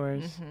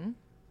dinosaurs. Mm-hmm.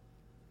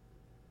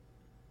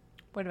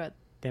 What about...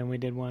 Then we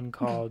did one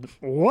called,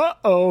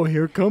 whoa,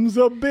 here comes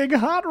a big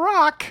hot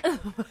rock.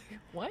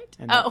 What?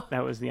 And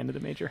that was the end of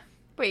the major.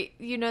 Wait,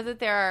 you know that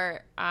there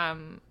are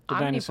The omnivores.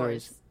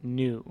 dinosaurs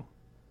knew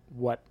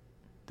what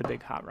the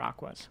big hot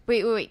rock was.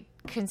 Wait.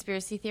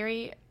 Conspiracy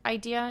theory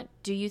idea.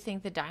 Do you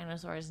think the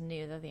dinosaurs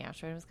knew that the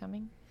asteroid was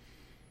coming?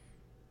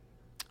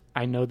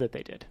 I know that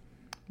they did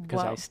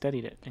because I Whoa.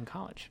 studied it in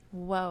college.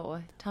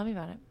 Whoa. Tell me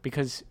about it.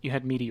 Because you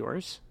had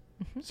meteors.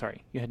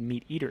 Sorry, you had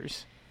meat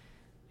eaters.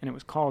 And it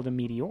was called a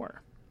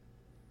meteor.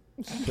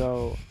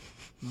 So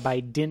by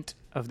dint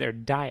of their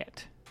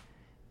diet,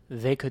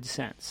 they could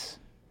sense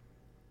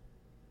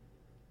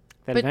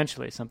that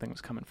eventually something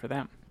was coming for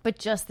them. But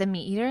just the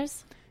meat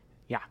eaters?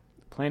 Yeah.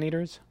 Plant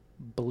eaters,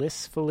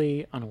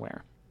 blissfully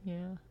unaware.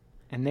 Yeah.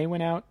 And they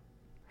went out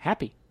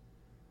happy.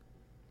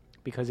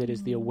 Because it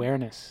is the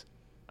awareness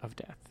of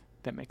death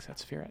that makes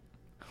us fear it.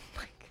 Oh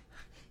my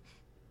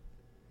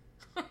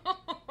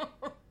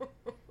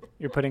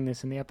You're putting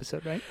this in the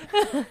episode, right?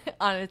 God.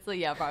 Honestly,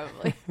 yeah,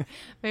 probably.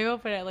 Maybe I'll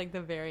put it at like the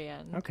very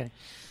end. Okay.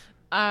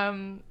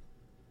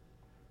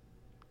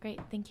 Great.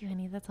 Thank you,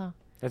 honey. That's all.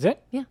 That's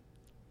it? Yeah.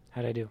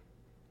 How'd I do?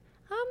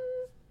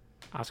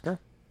 Oscar?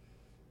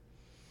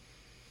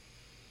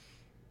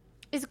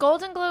 Is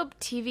Golden Globe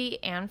TV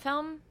and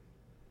film?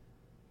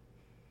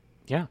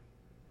 Yeah.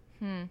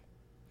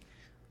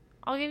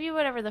 I'll give you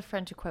whatever the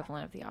French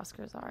equivalent of the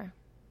Oscars are.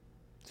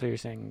 So you're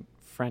saying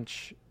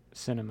French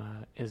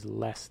cinema is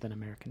less than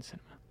American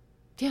cinema?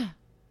 Yeah,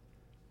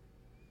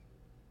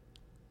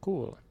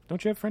 Cool.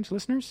 Don't you have French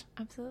listeners?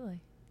 absolutely.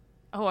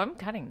 Oh, I'm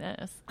cutting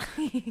this.